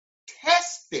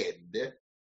 tested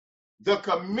the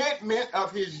commitment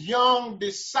of his young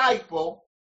disciple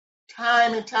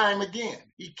time and time again.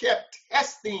 He kept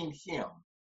testing him.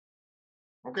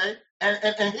 Okay?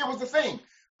 And here was the thing.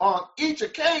 On each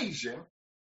occasion,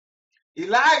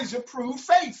 Elijah proved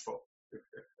faithful.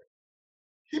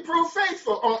 He proved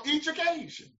faithful on each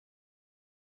occasion.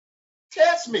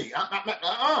 Test me.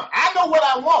 I know what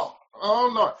I want.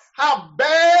 Oh, no. How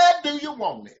bad do you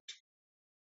want it?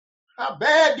 How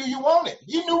bad do you want it?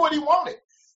 He knew what he wanted.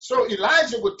 So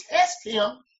Elijah would test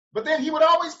him, but then he would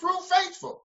always prove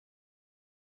faithful.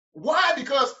 Why?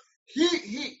 Because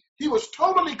he was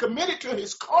totally committed to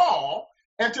his call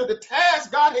and to the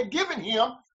task God had given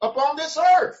him upon this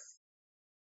earth.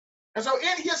 And so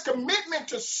in his commitment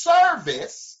to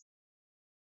service,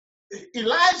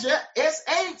 Elijah,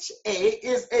 S-H-A,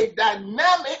 is a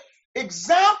dynamic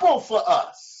example for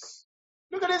us.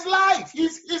 Look at his life.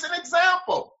 He's an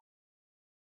example.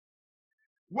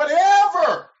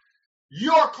 Whatever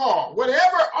your call,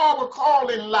 whatever our call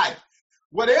in life,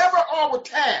 whatever our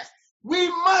task, we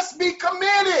must be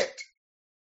committed.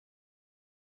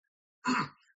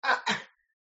 I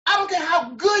don't care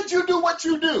how good you do what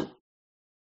you do.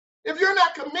 If you're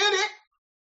not committed,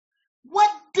 what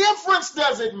difference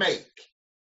does it make?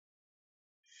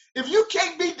 If you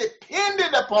can't be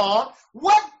depended upon,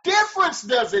 what difference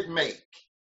does it make?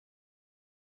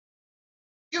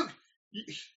 You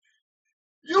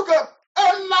can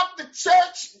unlock the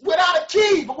church without a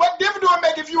key, but what difference do it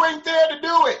make if you ain't there to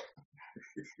do it?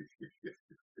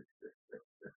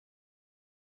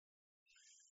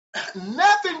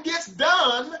 Nothing gets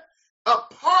done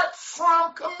apart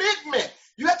from commitment.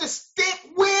 You have to stick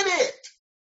with it.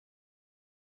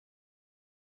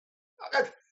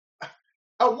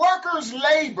 A worker's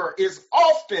labor is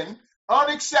often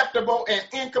unacceptable and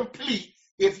incomplete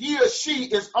if he or she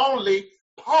is only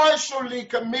partially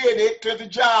committed to the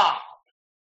job.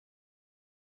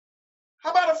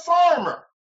 How about a farmer?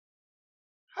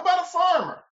 How about a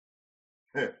farmer?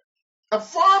 A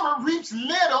farmer reaps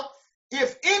little,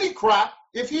 if any crop,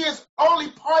 if he is only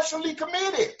partially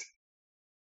committed.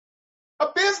 A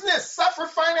business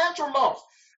suffers financial loss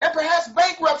and perhaps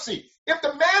bankruptcy if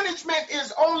the management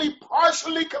is only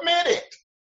partially committed.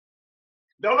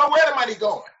 Don't know where the money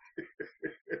going.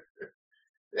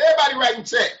 Everybody writing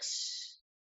checks.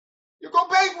 You go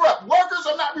bankrupt. Workers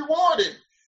are not rewarded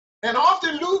and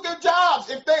often lose their jobs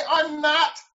if they are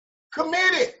not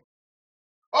committed.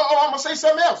 I'm going to say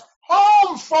something else.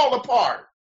 Homes fall apart.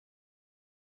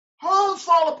 Homes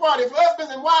fall apart if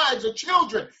husbands and wives or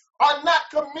children are not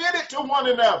committed to one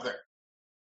another.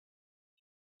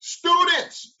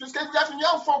 Students, just because we got some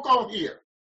young folk on here.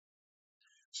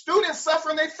 Students suffer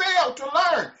and they fail to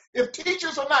learn if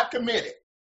teachers are not committed.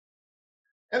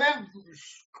 And then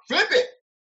flip it.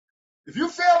 If you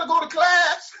fail to go to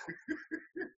class,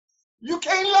 you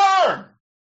can't learn.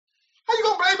 How you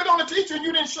going to blame it on the teacher and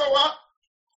you didn't show up?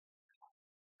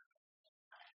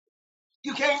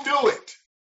 You can't do it.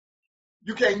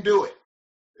 You can't do it.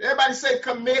 Everybody say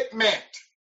commitment.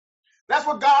 That's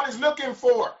what God is looking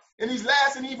for in these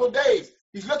last and evil days.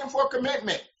 He's looking for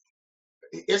commitment.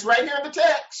 It's right here in the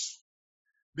text.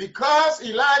 Because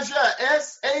Elijah,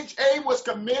 S-H-A, was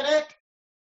committed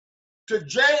to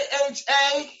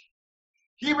J-H-A,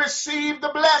 he received the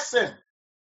blessing.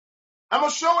 I'm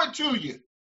going to show it to you.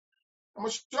 I'm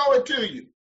going to show it to you.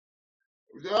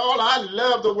 I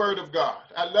love the word of God.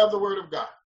 I love the word of God.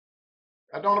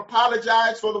 I don't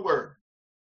apologize for the word.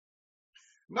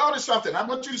 Notice something. I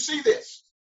want you to see this.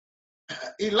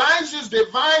 Elijah's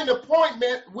divine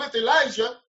appointment with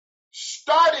Elijah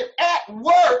started at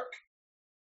work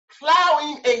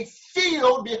plowing a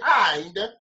field behind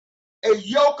a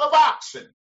yoke of oxen.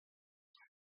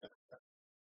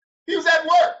 He was at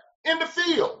work in the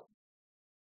field.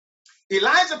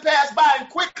 Elijah passed by and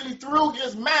quickly threw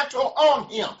his mantle on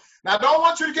him. Now, I don't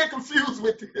want you to get confused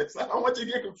with this. I don't want you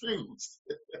to get confused.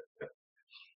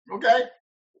 Okay?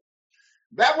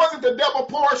 That wasn't the double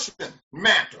portion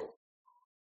mantle.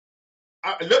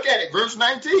 Look at it, verse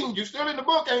 19. You're still in the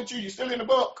book, ain't you? You're still in the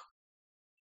book.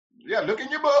 Yeah, look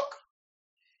in your book.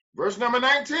 Verse number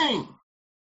 19.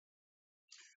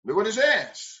 Look what it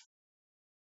says.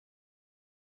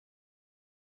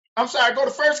 I'm sorry, go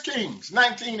to 1 Kings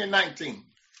 19 and 19.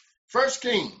 1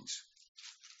 Kings.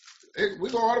 We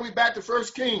go all the way back to 1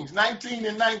 Kings 19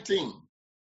 and 19.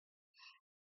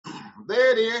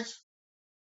 There it is.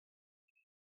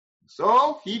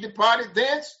 So he departed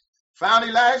thence, found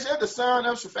Elijah, the son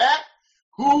of Shaphat,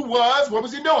 who was, what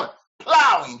was he doing?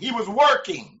 Plowing. He was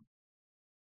working.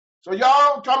 So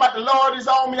y'all talking about the Lord is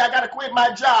on me, I got to quit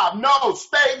my job. No,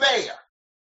 stay there.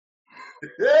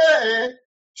 Yeah.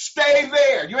 Stay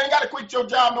there. You ain't got to quit your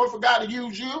job in order for God to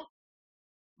use you.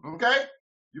 Okay?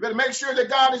 You better make sure that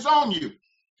God is on you.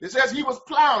 It says he was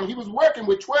plowing. He was working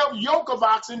with 12 yoke of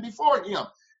oxen before him.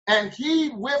 And he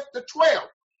with the 12.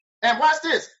 And watch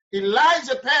this.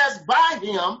 Elijah passed by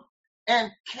him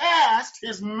and cast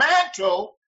his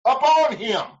mantle upon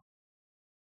him.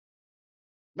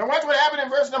 Now watch what happened in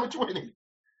verse number 20.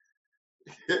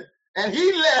 And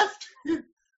he left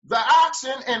the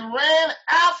oxen and ran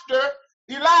after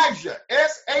Elijah,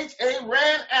 S-H-A,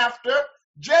 ran after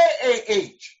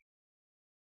J-A-H,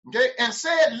 okay, and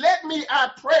said, let me,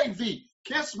 I pray thee,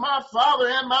 kiss my father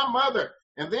and my mother,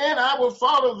 and then I will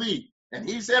follow thee. And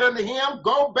he said unto him,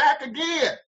 go back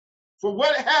again, for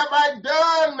what have I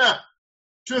done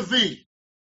to thee?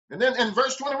 And then in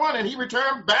verse 21, and he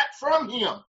returned back from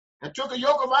him, and took a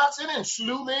yoke of oxen, and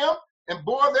slew them, and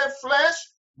bore their flesh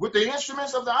with the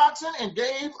instruments of the oxen, and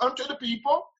gave unto the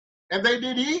people, and they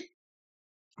did eat.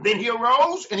 Then he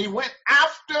arose and he went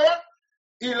after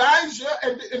Elijah.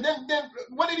 And then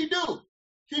what did he do?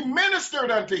 He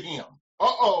ministered unto him.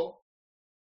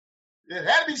 There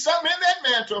had to be something in that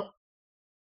mantle.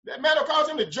 That mantle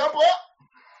caused him to jump up,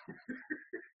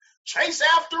 chase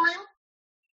after him.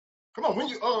 Come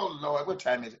on, oh Lord, what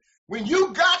time is it? When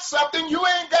you got something, you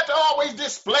ain't got to always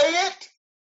display it.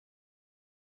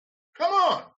 Come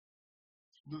on.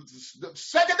 The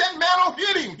second that mantle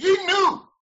hit him, he knew.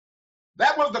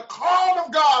 That was the call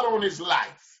of God on his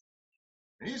life.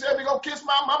 And he said, we go kiss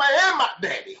my mama and my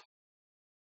daddy.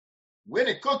 Went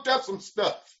and cooked up some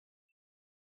stuff,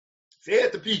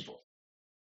 fed the people,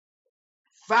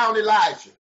 found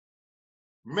Elijah,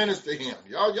 ministered to him.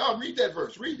 Y'all read that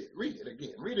verse. Read it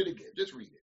again. Read it again. Just read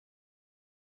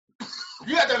it.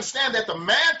 You have to understand that the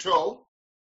mantle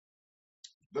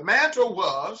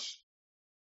was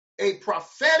a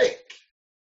prophetic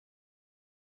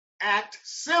act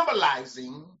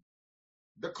symbolizing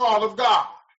the call of God.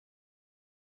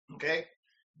 Okay?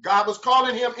 God was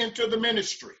calling him into the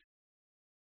ministry.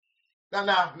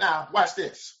 Now, watch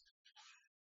this.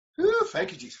 Ooh,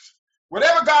 thank you, Jesus.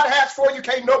 Whatever God has for you,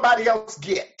 can't nobody else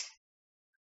get.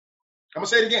 I'm going to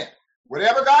say it again.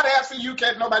 Whatever God has for you,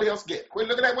 can't nobody else get. Quit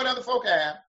looking at what other folk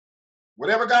have.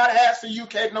 Whatever God has for you,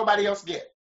 can't nobody else get.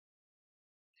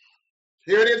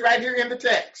 Here it is right here in the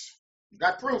text. You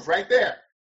got proof right there.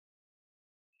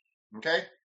 Okay?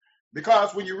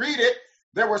 Because when you read it,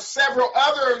 there were several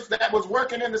others that was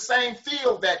working in the same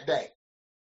field that day.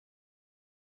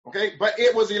 Okay? But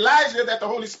it was Elijah that the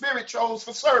Holy Spirit chose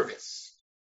for service.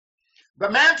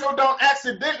 The mantle don't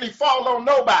accidentally fall on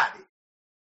nobody.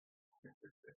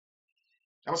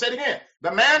 I'm going to say it again.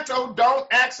 The mantle don't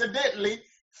accidentally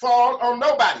fall on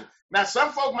nobody. Now,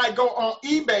 some folk might go on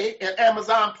eBay and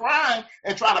Amazon Prime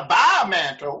and try to buy a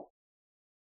mantle.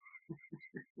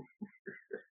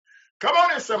 Come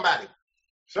on in, somebody.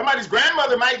 Somebody's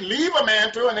grandmother might leave a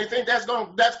mantle and they think that's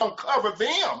going to cover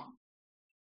them.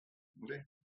 Okay.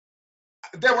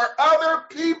 There were other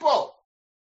people,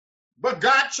 but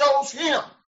God chose him.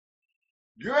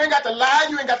 You ain't got to lie.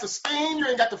 You ain't got to scheme. You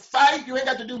ain't got to fight. You ain't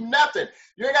got to do nothing.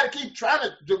 You ain't got to keep trying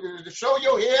to show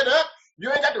your head up. You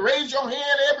ain't got to raise your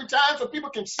hand every time so people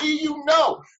can see you.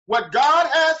 No. What God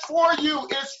has for you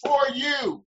is for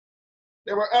you.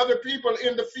 There were other people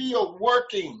in the field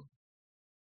working.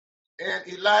 And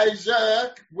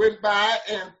Elijah went by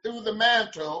and threw the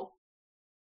mantle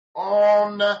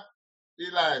on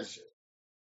Elijah.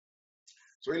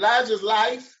 So Elijah's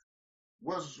life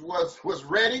was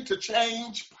ready to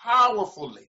change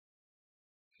powerfully.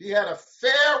 He had a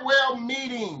farewell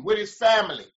meeting with his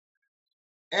family,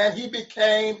 and he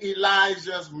became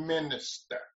Elijah's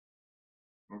minister.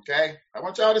 Okay? I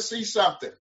want y'all to see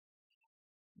something.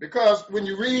 Because when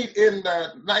you read in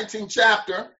the 19th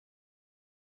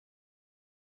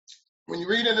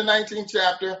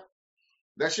chapter,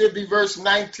 that should be verse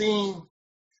 19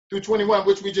 through 21,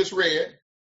 which we just read.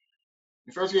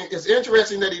 First, it's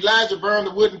interesting that Elijah burned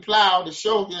the wooden plow to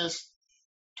show his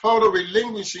total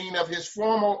relinquishing of his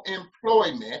formal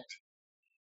employment.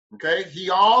 Okay, he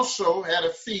also had a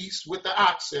feast with the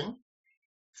oxen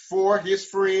for his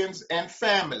friends and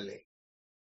family.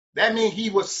 That means he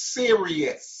was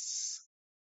serious.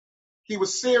 He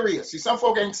was serious. See, some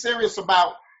folk ain't serious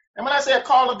about, and when I say a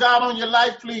call of God on your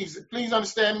life, please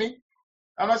understand me.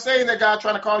 I'm not saying that God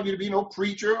trying to call you to be no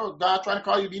preacher, or God trying to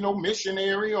call you to be no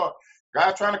missionary, or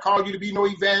God trying to call you to be no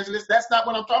evangelist. That's not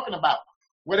what I'm talking about.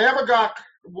 Whatever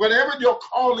your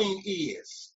calling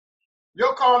is,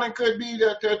 your calling could be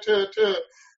to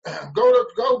go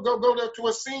to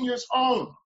a senior's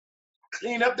home,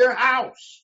 clean up their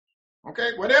house. Okay,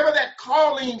 whatever that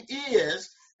calling is,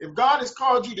 if God has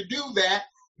called you to do that,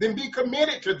 then be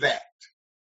committed to that.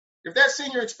 If that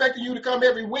senior expecting you to come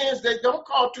every Wednesday, don't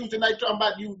call Tuesday night talking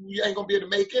about you ain't gonna be able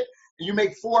to make it, and you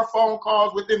make 4 phone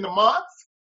calls within the month.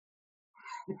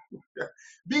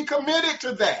 Be committed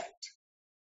to that.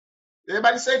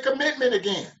 Everybody say commitment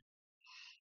again.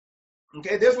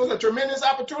 Okay, this was a tremendous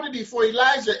opportunity for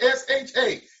Elijah,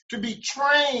 S-H-A, to be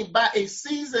trained by a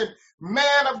seasoned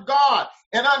man of God,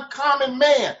 an uncommon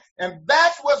man. And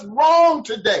that's what's wrong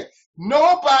today.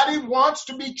 Nobody wants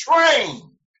to be trained.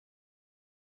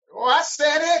 Oh, I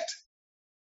said it.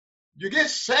 You get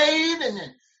saved and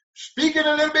then speak in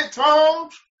a little bit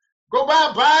tongues, go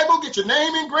buy a Bible, get your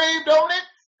name engraved on it,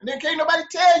 and then can't nobody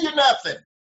tell you nothing.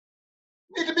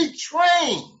 You need to be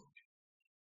trained.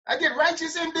 I get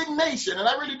righteous indignation, and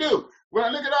I really do, when I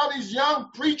look at all these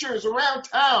young preachers around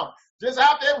town, just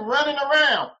out there running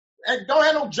around, and don't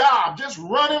have no job, just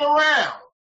running around,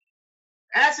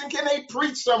 asking can they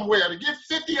preach somewhere to get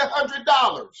 $50,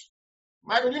 $100.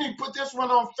 Michael, you need to put this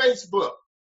one on Facebook.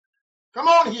 Come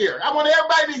on here. I want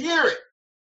everybody to hear it.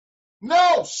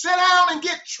 No, sit down and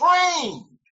get trained.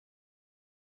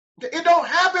 It don't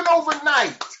happen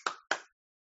overnight.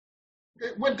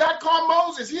 When God called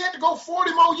Moses, he had to go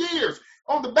 40 more years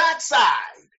on the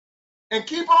backside and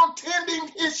keep on tending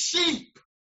his sheep.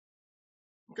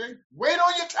 Okay, wait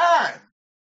on your time.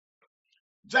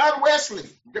 John Wesley,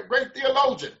 the great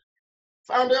theologian,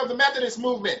 founder of the Methodist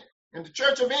movement in the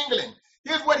Church of England,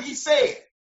 here's what he said.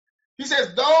 He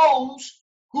says, those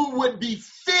who would be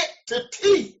fit to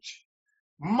teach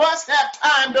must have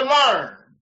time to learn.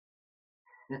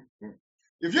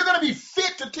 If you're going to be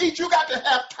fit to teach, you got to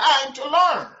have time to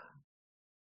learn.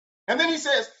 And then he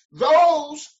says,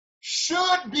 those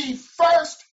should be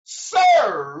first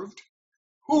served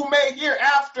who may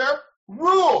hereafter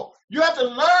rule. You have to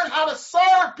learn how to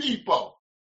serve people.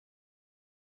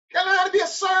 You got to learn how to be a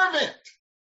servant.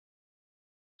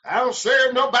 I don't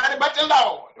serve nobody but the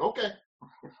Lord. Okay.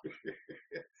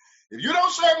 If you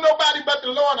don't serve nobody but the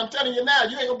Lord, I'm telling you now,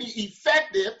 you ain't going to be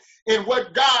effective in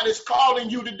what God is calling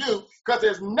you to do, because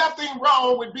there's nothing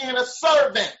wrong with being a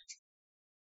servant.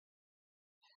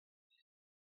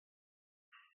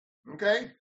 Okay?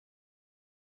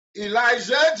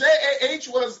 Elijah, J-A-H,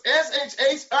 was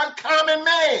S-H-H, uncommon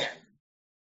man.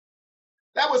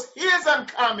 That was his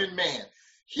uncommon man.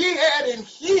 He had in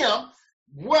him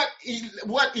what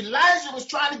Elijah was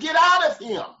trying to get out of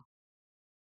him.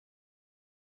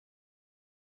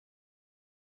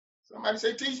 Somebody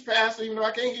say, teach, Pastor, even though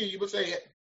I can't hear you, but say it.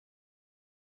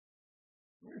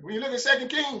 When you look at 2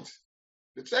 Kings,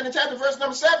 the 2nd chapter, verse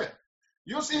number 7,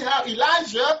 you'll see how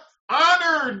Elijah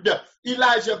honored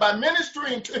Elijah by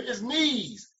ministering to his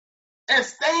needs and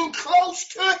staying close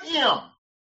to him.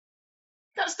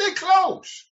 You got to stay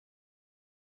close.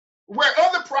 Where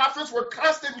other prophets were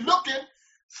constantly looking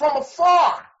from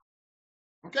afar.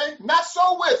 Okay? Not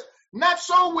so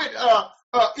with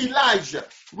Elijah.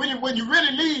 When you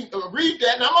really read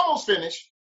that, and I'm almost finished.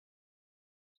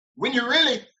 When you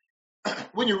really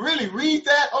read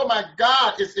that, oh my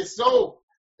God, it's so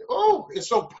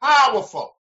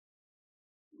powerful.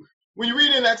 When you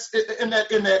read in that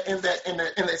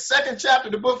 2nd chapter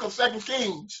of the book of 2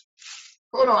 Kings,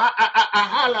 hold on, I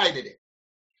highlighted it.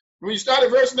 When you start at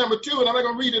verse number 2, and I'm not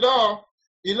going to read it all,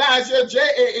 Elijah,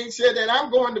 J-A-H, said that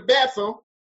I'm going to Bethel,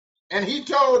 and he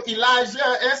told Elijah,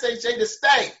 S-H-A, to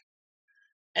stay.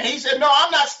 And he said, no,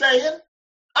 I'm not staying.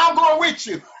 I'm going with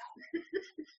you.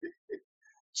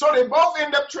 So they both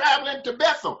end up traveling to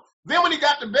Bethel. Then when he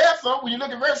got to Bethel, when you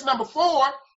look at verse number 4,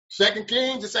 2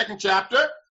 Kings, the 2nd chapter,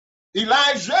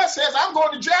 Elijah says, I'm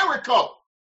going to Jericho.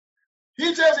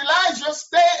 He tells Elijah,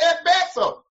 stay at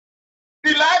Bethel.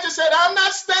 Elijah said, I'm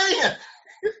not staying.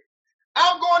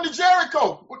 I'm going to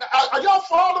Jericho. Are y'all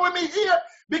following me here?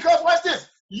 Because what's this?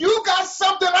 You got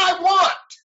something I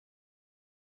want.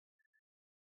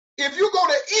 If you go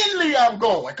to Italy, I'm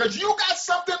going, because you got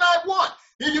something I want.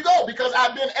 Here you go, because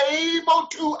I've been able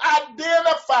to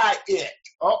identify it.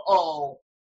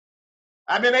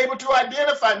 I've been able to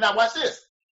identify. Now, watch this.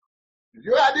 If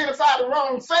you identify the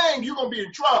wrong thing, you're going to be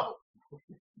in trouble.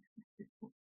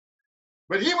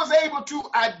 But he was able to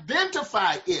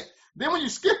identify it. Then when you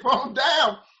skip on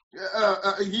down,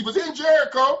 he was in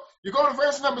Jericho. You go to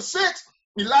verse number 6.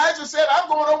 Elijah said, I'm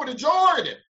going over to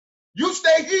Jordan. You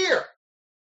stay here.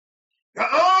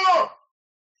 Now,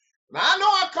 I know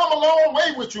I've come a long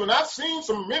way with you, and I've seen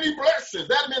some many blessings.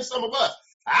 That have been some of us.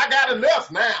 I got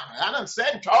enough now. I done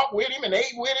sat and talked with him and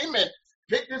ate with him and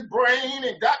picked his brain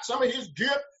and got some of his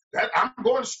gift. That I'm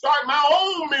going to start my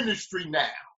own ministry now.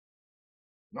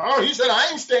 No, he said, I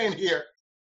ain't staying here.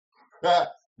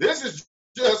 This is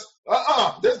just,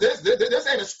 this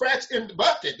ain't a scratch in the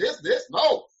bucket.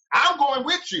 No, I'm going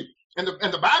with you. And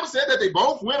the Bible said that they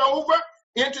both went over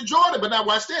into Jordan. But now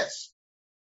watch this.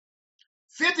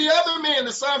 50 other men,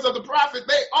 the sons of the prophet,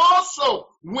 they also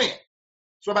went.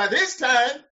 So by this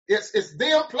time, it's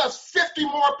them plus 50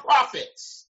 more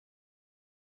prophets.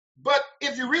 But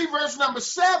if you read verse number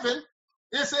 7,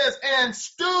 it says, and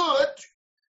stood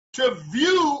to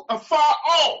view afar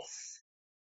off.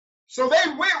 So they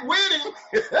went with him.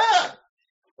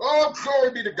 Oh,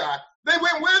 glory be to God. They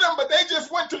went with him, but they just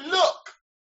went to look.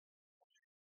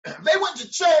 They went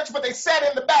to church, but they sat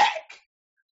in the back.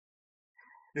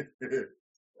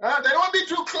 They don't want to be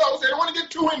too close. They don't want to get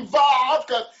too involved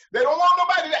because they don't want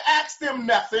nobody to ask them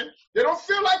nothing. They don't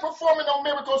feel like performing no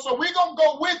miracles. So we're going to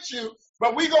go with you,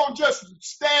 but we're going to just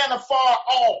stand afar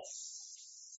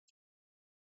off.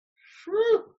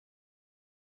 Whew.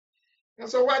 And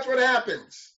so watch what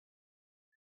happens.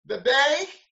 The day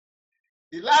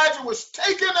Elijah was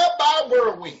taken up by a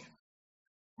whirlwind.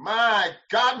 My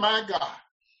God, my God.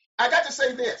 I got to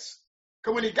say this,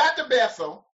 because when he got to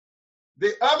Bethel,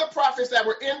 the other prophets that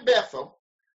were in Bethel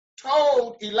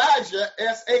told Elijah,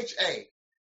 S-H-A,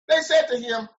 they said to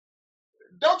him,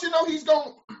 don't you know he's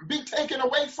going to be taken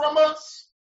away from us?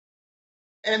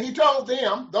 And he told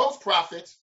them, those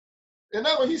prophets, in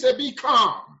other words, he said, be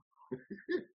calm.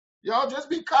 Y'all just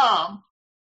be calm.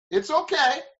 It's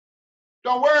okay.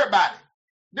 Don't worry about it.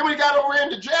 Then when he got over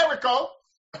into Jericho,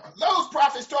 those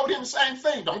prophets told him the same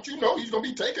thing. Don't you know he's going to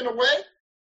be taken away?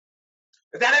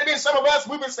 If that had been some of us,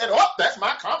 we would have said, oh, that's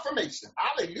my confirmation.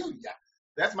 Hallelujah.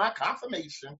 That's my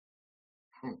confirmation.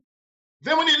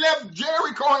 Then when he left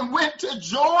Jericho and went to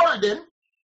Jordan,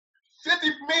 50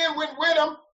 men went with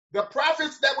him. The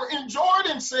prophets that were in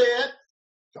Jordan said,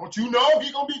 don't you know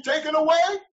he's going to be taken away?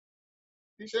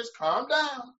 He says, calm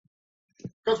down.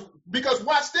 Because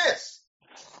watch this.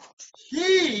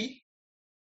 He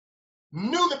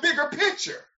knew the bigger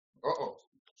picture.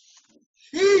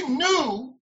 He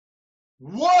knew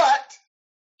what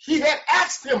he had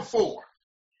asked him for.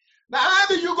 Now,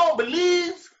 either you're going to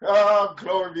believe,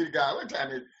 glory be to God. What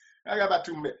time is it? I got about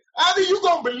 2 minutes. Either you're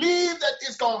going to believe that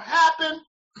it's going to happen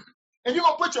and you're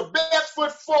going to put your best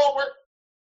foot forward.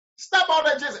 Stop all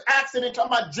that just asking and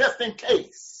talking about just in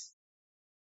case.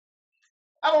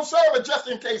 I don't serve a just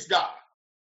in case God.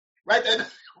 Write that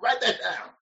down.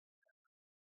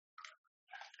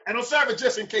 I don't serve a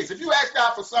just in case. If you ask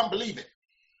God for something, believe it.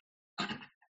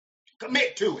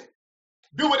 Commit to it.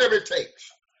 Do whatever it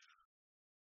takes.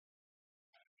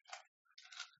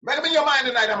 Make up in your mind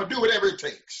tonight, I'm going to do whatever it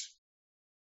takes.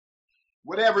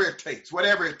 Whatever it takes.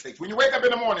 Whatever it takes. When you wake up in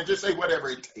the morning, just say whatever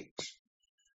it takes.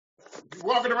 If you're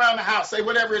walking around the house, say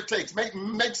whatever it takes.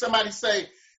 Make somebody say,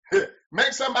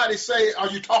 are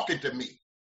you talking to me?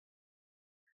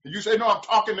 And you say, no, I'm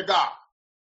talking to God.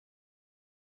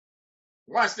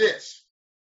 Watch this.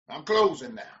 I'm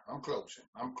closing now. I'm closing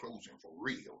for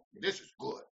real. This is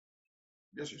good.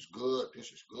 This is good.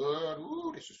 This is good.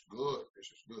 Ooh, this is good. This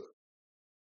is good.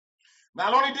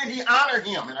 Not only did he honor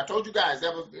him, and I told you guys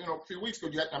that was, a few weeks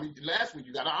ago, last week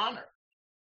you got to honor.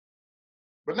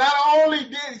 But not only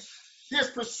did his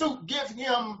pursuit give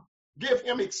him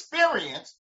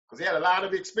experience, because he had a lot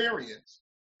of experience,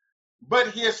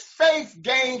 but his faith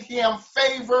gained him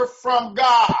favor from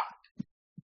God.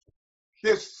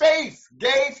 His faith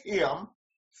gave him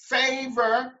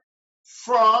favor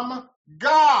from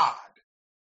God.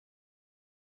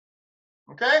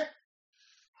 Okay?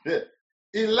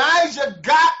 Elijah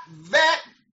got that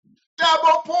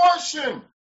double portion.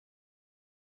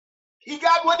 He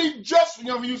got what he just,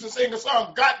 we used to sing a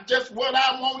song, got just what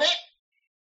I wanted.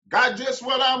 Got just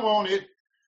what I wanted.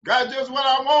 Got just what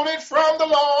I wanted from the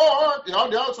Lord.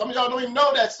 Some of y'all don't even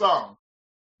know that song.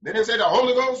 Then they say the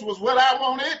Holy Ghost was what I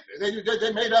wanted.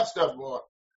 They made up stuff, boy.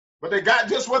 But they got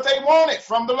just what they wanted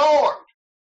from the Lord.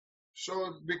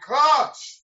 So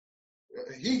because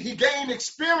he gained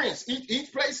experience.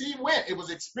 Each place he went, it was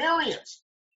experience.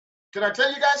 Can I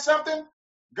tell you guys something?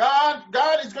 God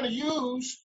is going to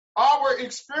use our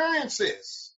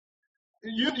experiences.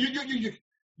 You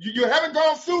haven't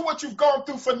gone through what you've gone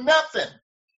through for nothing.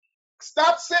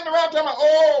 Stop sitting around telling me,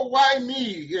 oh, why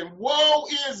me? And woe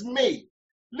is me.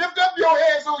 Lift up your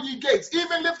heads, O ye gates.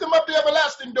 Even lift them up the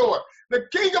everlasting door. The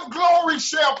King of glory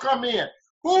shall come in.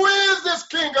 Who is this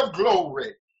King of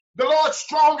glory? The Lord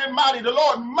strong and mighty, the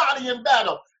Lord mighty in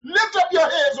battle. Lift up your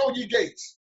heads, O ye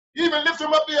gates. Even lift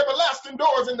them up the everlasting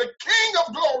doors, and the King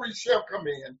of glory shall come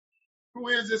in. Who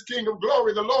is this King of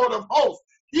glory? The Lord of hosts.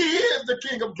 He is the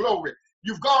King of glory.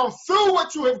 You've gone through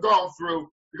what you have gone through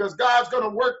because God's going to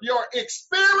work your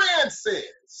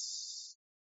experiences.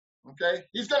 Okay?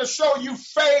 He's going to show you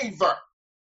favor,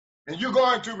 and you're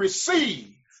going to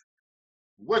receive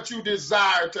what you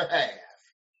desire to have.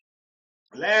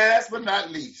 Last but not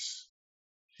least,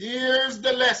 here's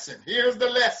the lesson. Here's the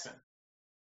lesson.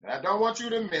 And I don't want you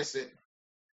to miss it.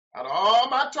 Out of all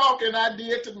my talking I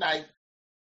did tonight,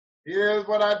 here's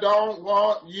what I don't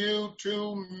want you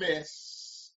to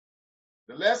miss.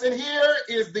 The lesson here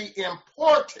is the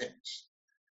importance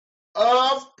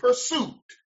of pursuit,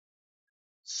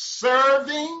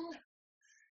 serving,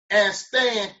 and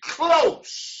staying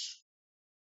close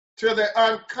to the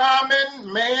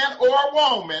uncommon man or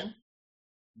woman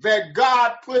that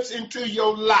God puts into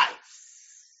your life.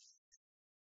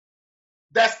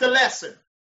 That's the lesson.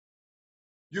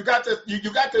 You got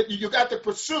to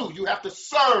pursue. You have to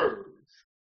serve.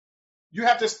 You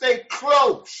have to stay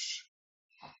close.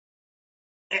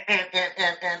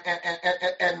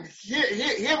 And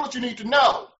here's what you need to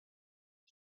know.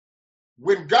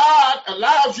 When God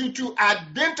allows you to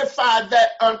identify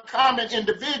that uncommon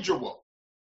individual,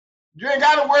 you ain't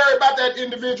got to worry about that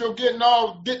individual getting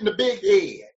the big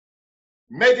head,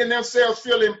 making themselves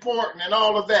feel important and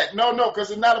all of that. No,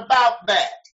 because it's not about that.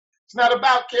 It's not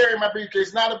about carrying my briefcase.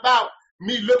 It's not about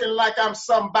me looking like I'm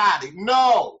somebody.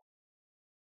 No.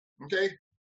 Okay?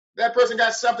 That person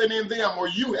got something in them, or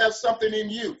you have something in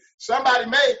you. Somebody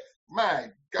may, my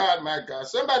God,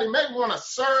 somebody may want to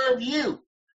serve you.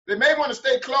 They may want to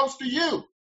stay close to you,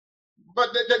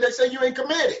 but they say you ain't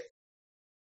committed.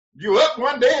 You up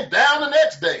one day and down the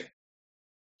next day,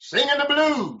 singing the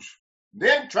blues.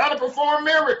 Then trying to perform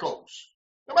miracles.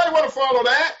 Nobody want to follow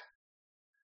that.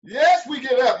 Yes, we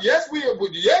get up. Yes, we're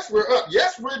up.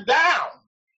 Yes, we're down.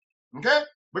 Okay?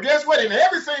 But guess what? In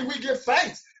everything we give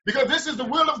thanks, because this is the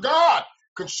will of God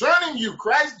concerning you,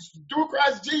 Christ, through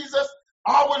Christ Jesus,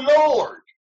 our Lord.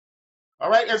 All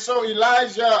right, and so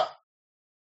Elijah,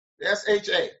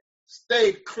 S-H-A,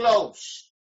 stayed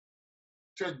close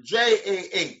to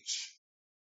J-A-H.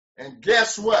 And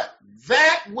guess what?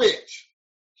 That which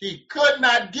he could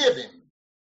not give him,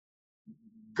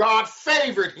 God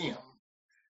favored him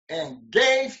and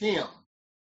gave him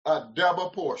a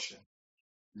double portion.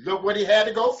 Look what he had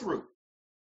to go through.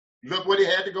 Look what he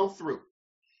had to go through.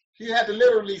 He had to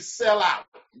literally sell out.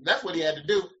 That's what he had to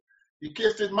do. He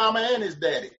kissed his mama and his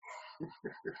daddy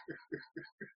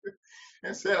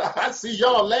and said, I'll see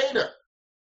y'all later.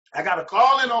 I got a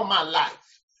calling on my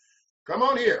life. Come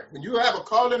on here. When you have a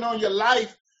calling on your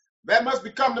life, that must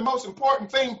become the most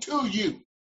important thing to you.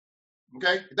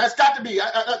 Okay? That's got to be.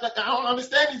 I don't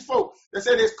understand these folks that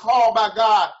say it's called by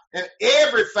God and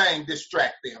everything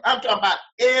distract them. I'm talking about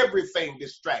everything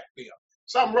distract them.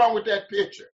 Something wrong with that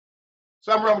picture.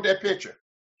 Something wrong with that picture.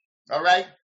 All right?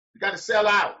 You got to sell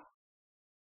out.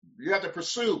 You have to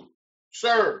pursue,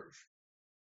 serve,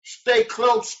 stay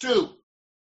close to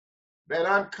that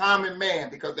uncommon man,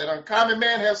 because that uncommon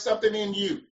man has something in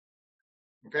you.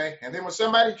 Okay? And then when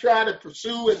somebody try to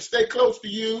pursue and stay close to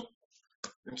you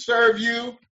and serve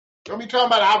you, don't be talking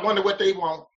about, I wonder what they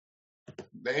want.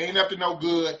 They ain't up to no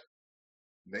good.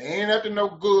 They ain't up to no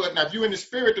good. Now, if you're in the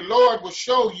spirit, the Lord will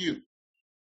show you.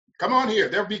 Come on here.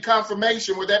 There'll be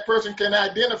confirmation where that person can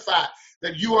identify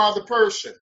that you are the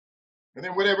person. And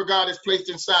then whatever God has placed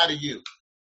inside of you,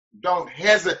 don't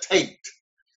hesitate.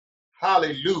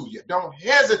 Hallelujah. Don't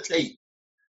hesitate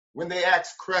when they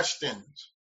ask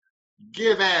questions.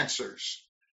 Give answers.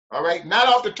 All right? Not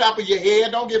off the top of your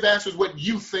head. Don't give answers what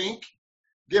you think.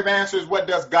 Give answers what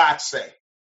does God say.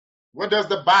 What does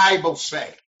the Bible say?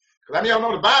 Because I mean, y'all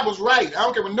know the Bible's right. I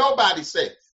don't care what nobody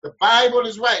says. The Bible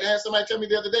is right. I had somebody tell me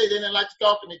the other day they didn't like to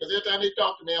talk to me because every time they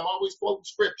talk to me, I'm always quoting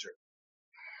scripture.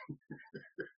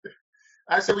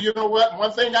 I said, well, you know what?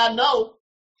 One thing I know,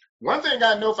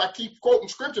 if I keep quoting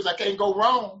scriptures, I can't go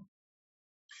wrong.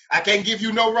 I can't give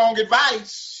you no wrong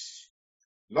advice.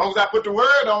 As long as I put the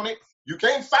word on it, you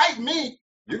can't fight me.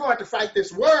 You're going to have to fight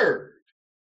this word.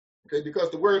 Okay,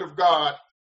 because the word of God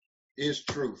is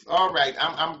truth. All right,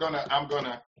 I'm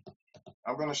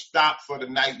gonna stop for the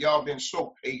night. Y'all been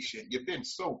so patient. You've been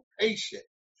so patient.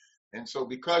 And so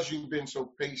because you've been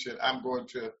so patient, I'm going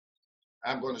to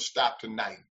stop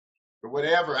tonight. But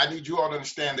whatever, I need you all to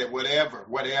understand that whatever,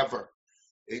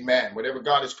 amen, whatever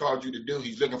God has called you to do,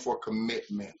 he's looking for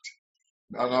commitment.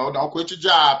 No, don't quit your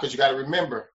job, because you got to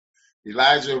remember,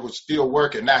 Elijah was still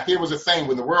working. Now, here was the thing.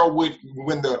 When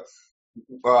the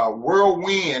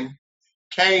whirlwind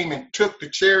came and took the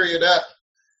chariot up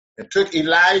and took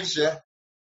Elijah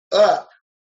up,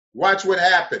 watch what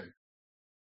happened.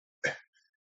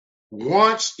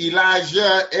 Once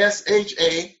Elijah,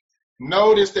 S-H-A,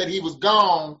 noticed that he was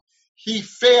gone, he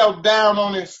fell down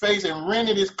on his face and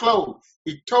rended his clothes.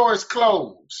 He tore his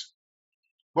clothes.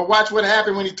 But watch what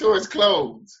happened when he tore his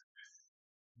clothes.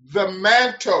 The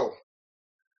mantle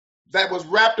that was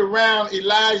wrapped around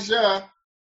Elijah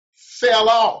fell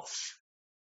off.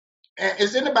 And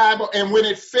it's in the Bible. And when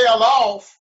it fell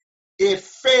off, it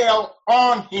fell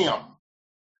on him.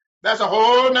 That's a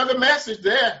whole nother message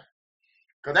there.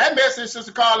 Because that message,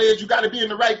 Sister Carla, is you got to be in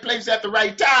the right place at the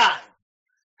right time.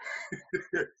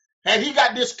 And he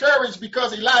got discouraged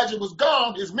because Elijah was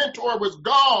gone. His mentor was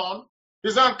gone.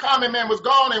 His uncommon man was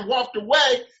gone and walked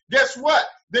away. Guess what?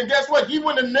 He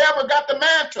would have never got the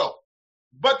mantle.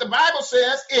 But the Bible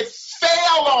says it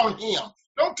fell on him.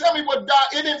 Don't tell me what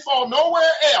God, it didn't fall nowhere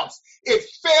else. It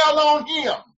fell on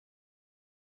him.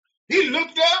 He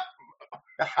looked up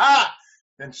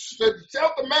and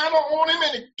felt the mantle on him,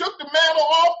 and he took the mantle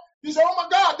off. He said, oh my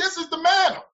God, this is the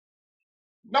mantle.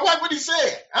 Now watch what he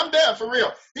said. I'm done for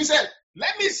real. He said,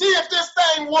 let me see if this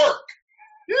thing work.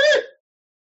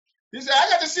 He said, I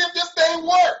got to see if this thing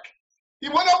work. He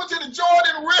went over to the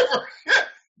Jordan River,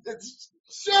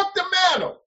 shook the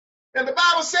mantle. And the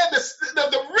Bible said the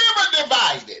river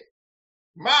divided.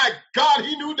 My God,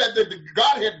 he knew that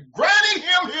God had granted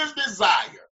him his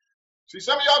desire. See,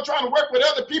 some of y'all trying to work with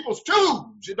other people's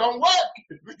tubes. It don't work.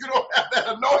 You don't have that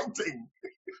anointing.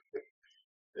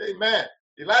 Amen.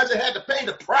 Elijah had to pay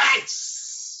the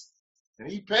price. And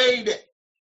he paid it.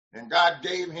 And God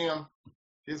gave him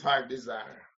his heart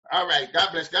desire. All right. God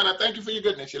bless. God, I thank you for your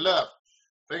goodness, your love.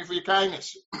 Thank you for your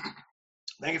kindness.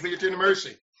 Thank you for your tender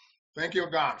mercy. Thank you,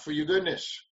 God, for your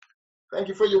goodness. Thank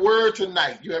you for your word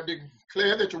tonight. You have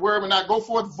declare that your word will not go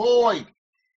forth void,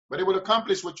 but it will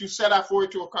accomplish what you set out for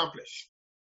it to accomplish.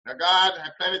 Now, God, I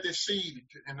planted this seed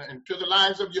into the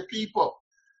lives of your people.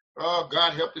 Oh,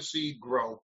 God, help the seed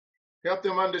grow. Help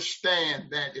them understand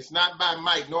that it's not by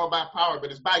might nor by power, but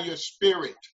it's by your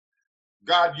spirit.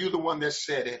 God, you the one that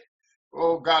said it.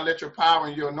 Oh, God, let your power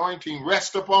and your anointing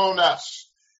rest upon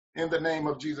us in the name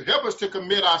of Jesus. Help us to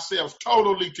commit ourselves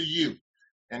totally to you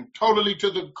and totally to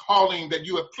the calling that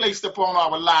you have placed upon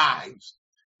our lives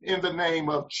in the name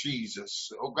of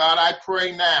Jesus. Oh, God, I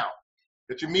pray now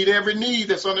that you meet every need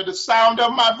that's under the sound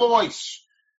of my voice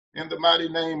in the mighty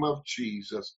name of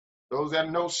Jesus. Those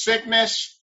that know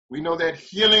sickness, we know that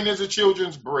healing is the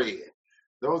children's bread.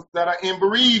 Those that are in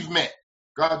bereavement,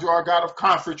 God, you are a God of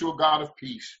comfort, you are a God of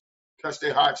peace. Touch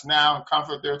their hearts now and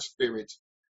comfort their spirits.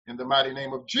 In the mighty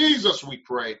name of Jesus, we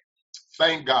pray.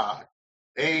 Thank God.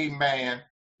 Amen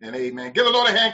and amen. Give the Lord a hand.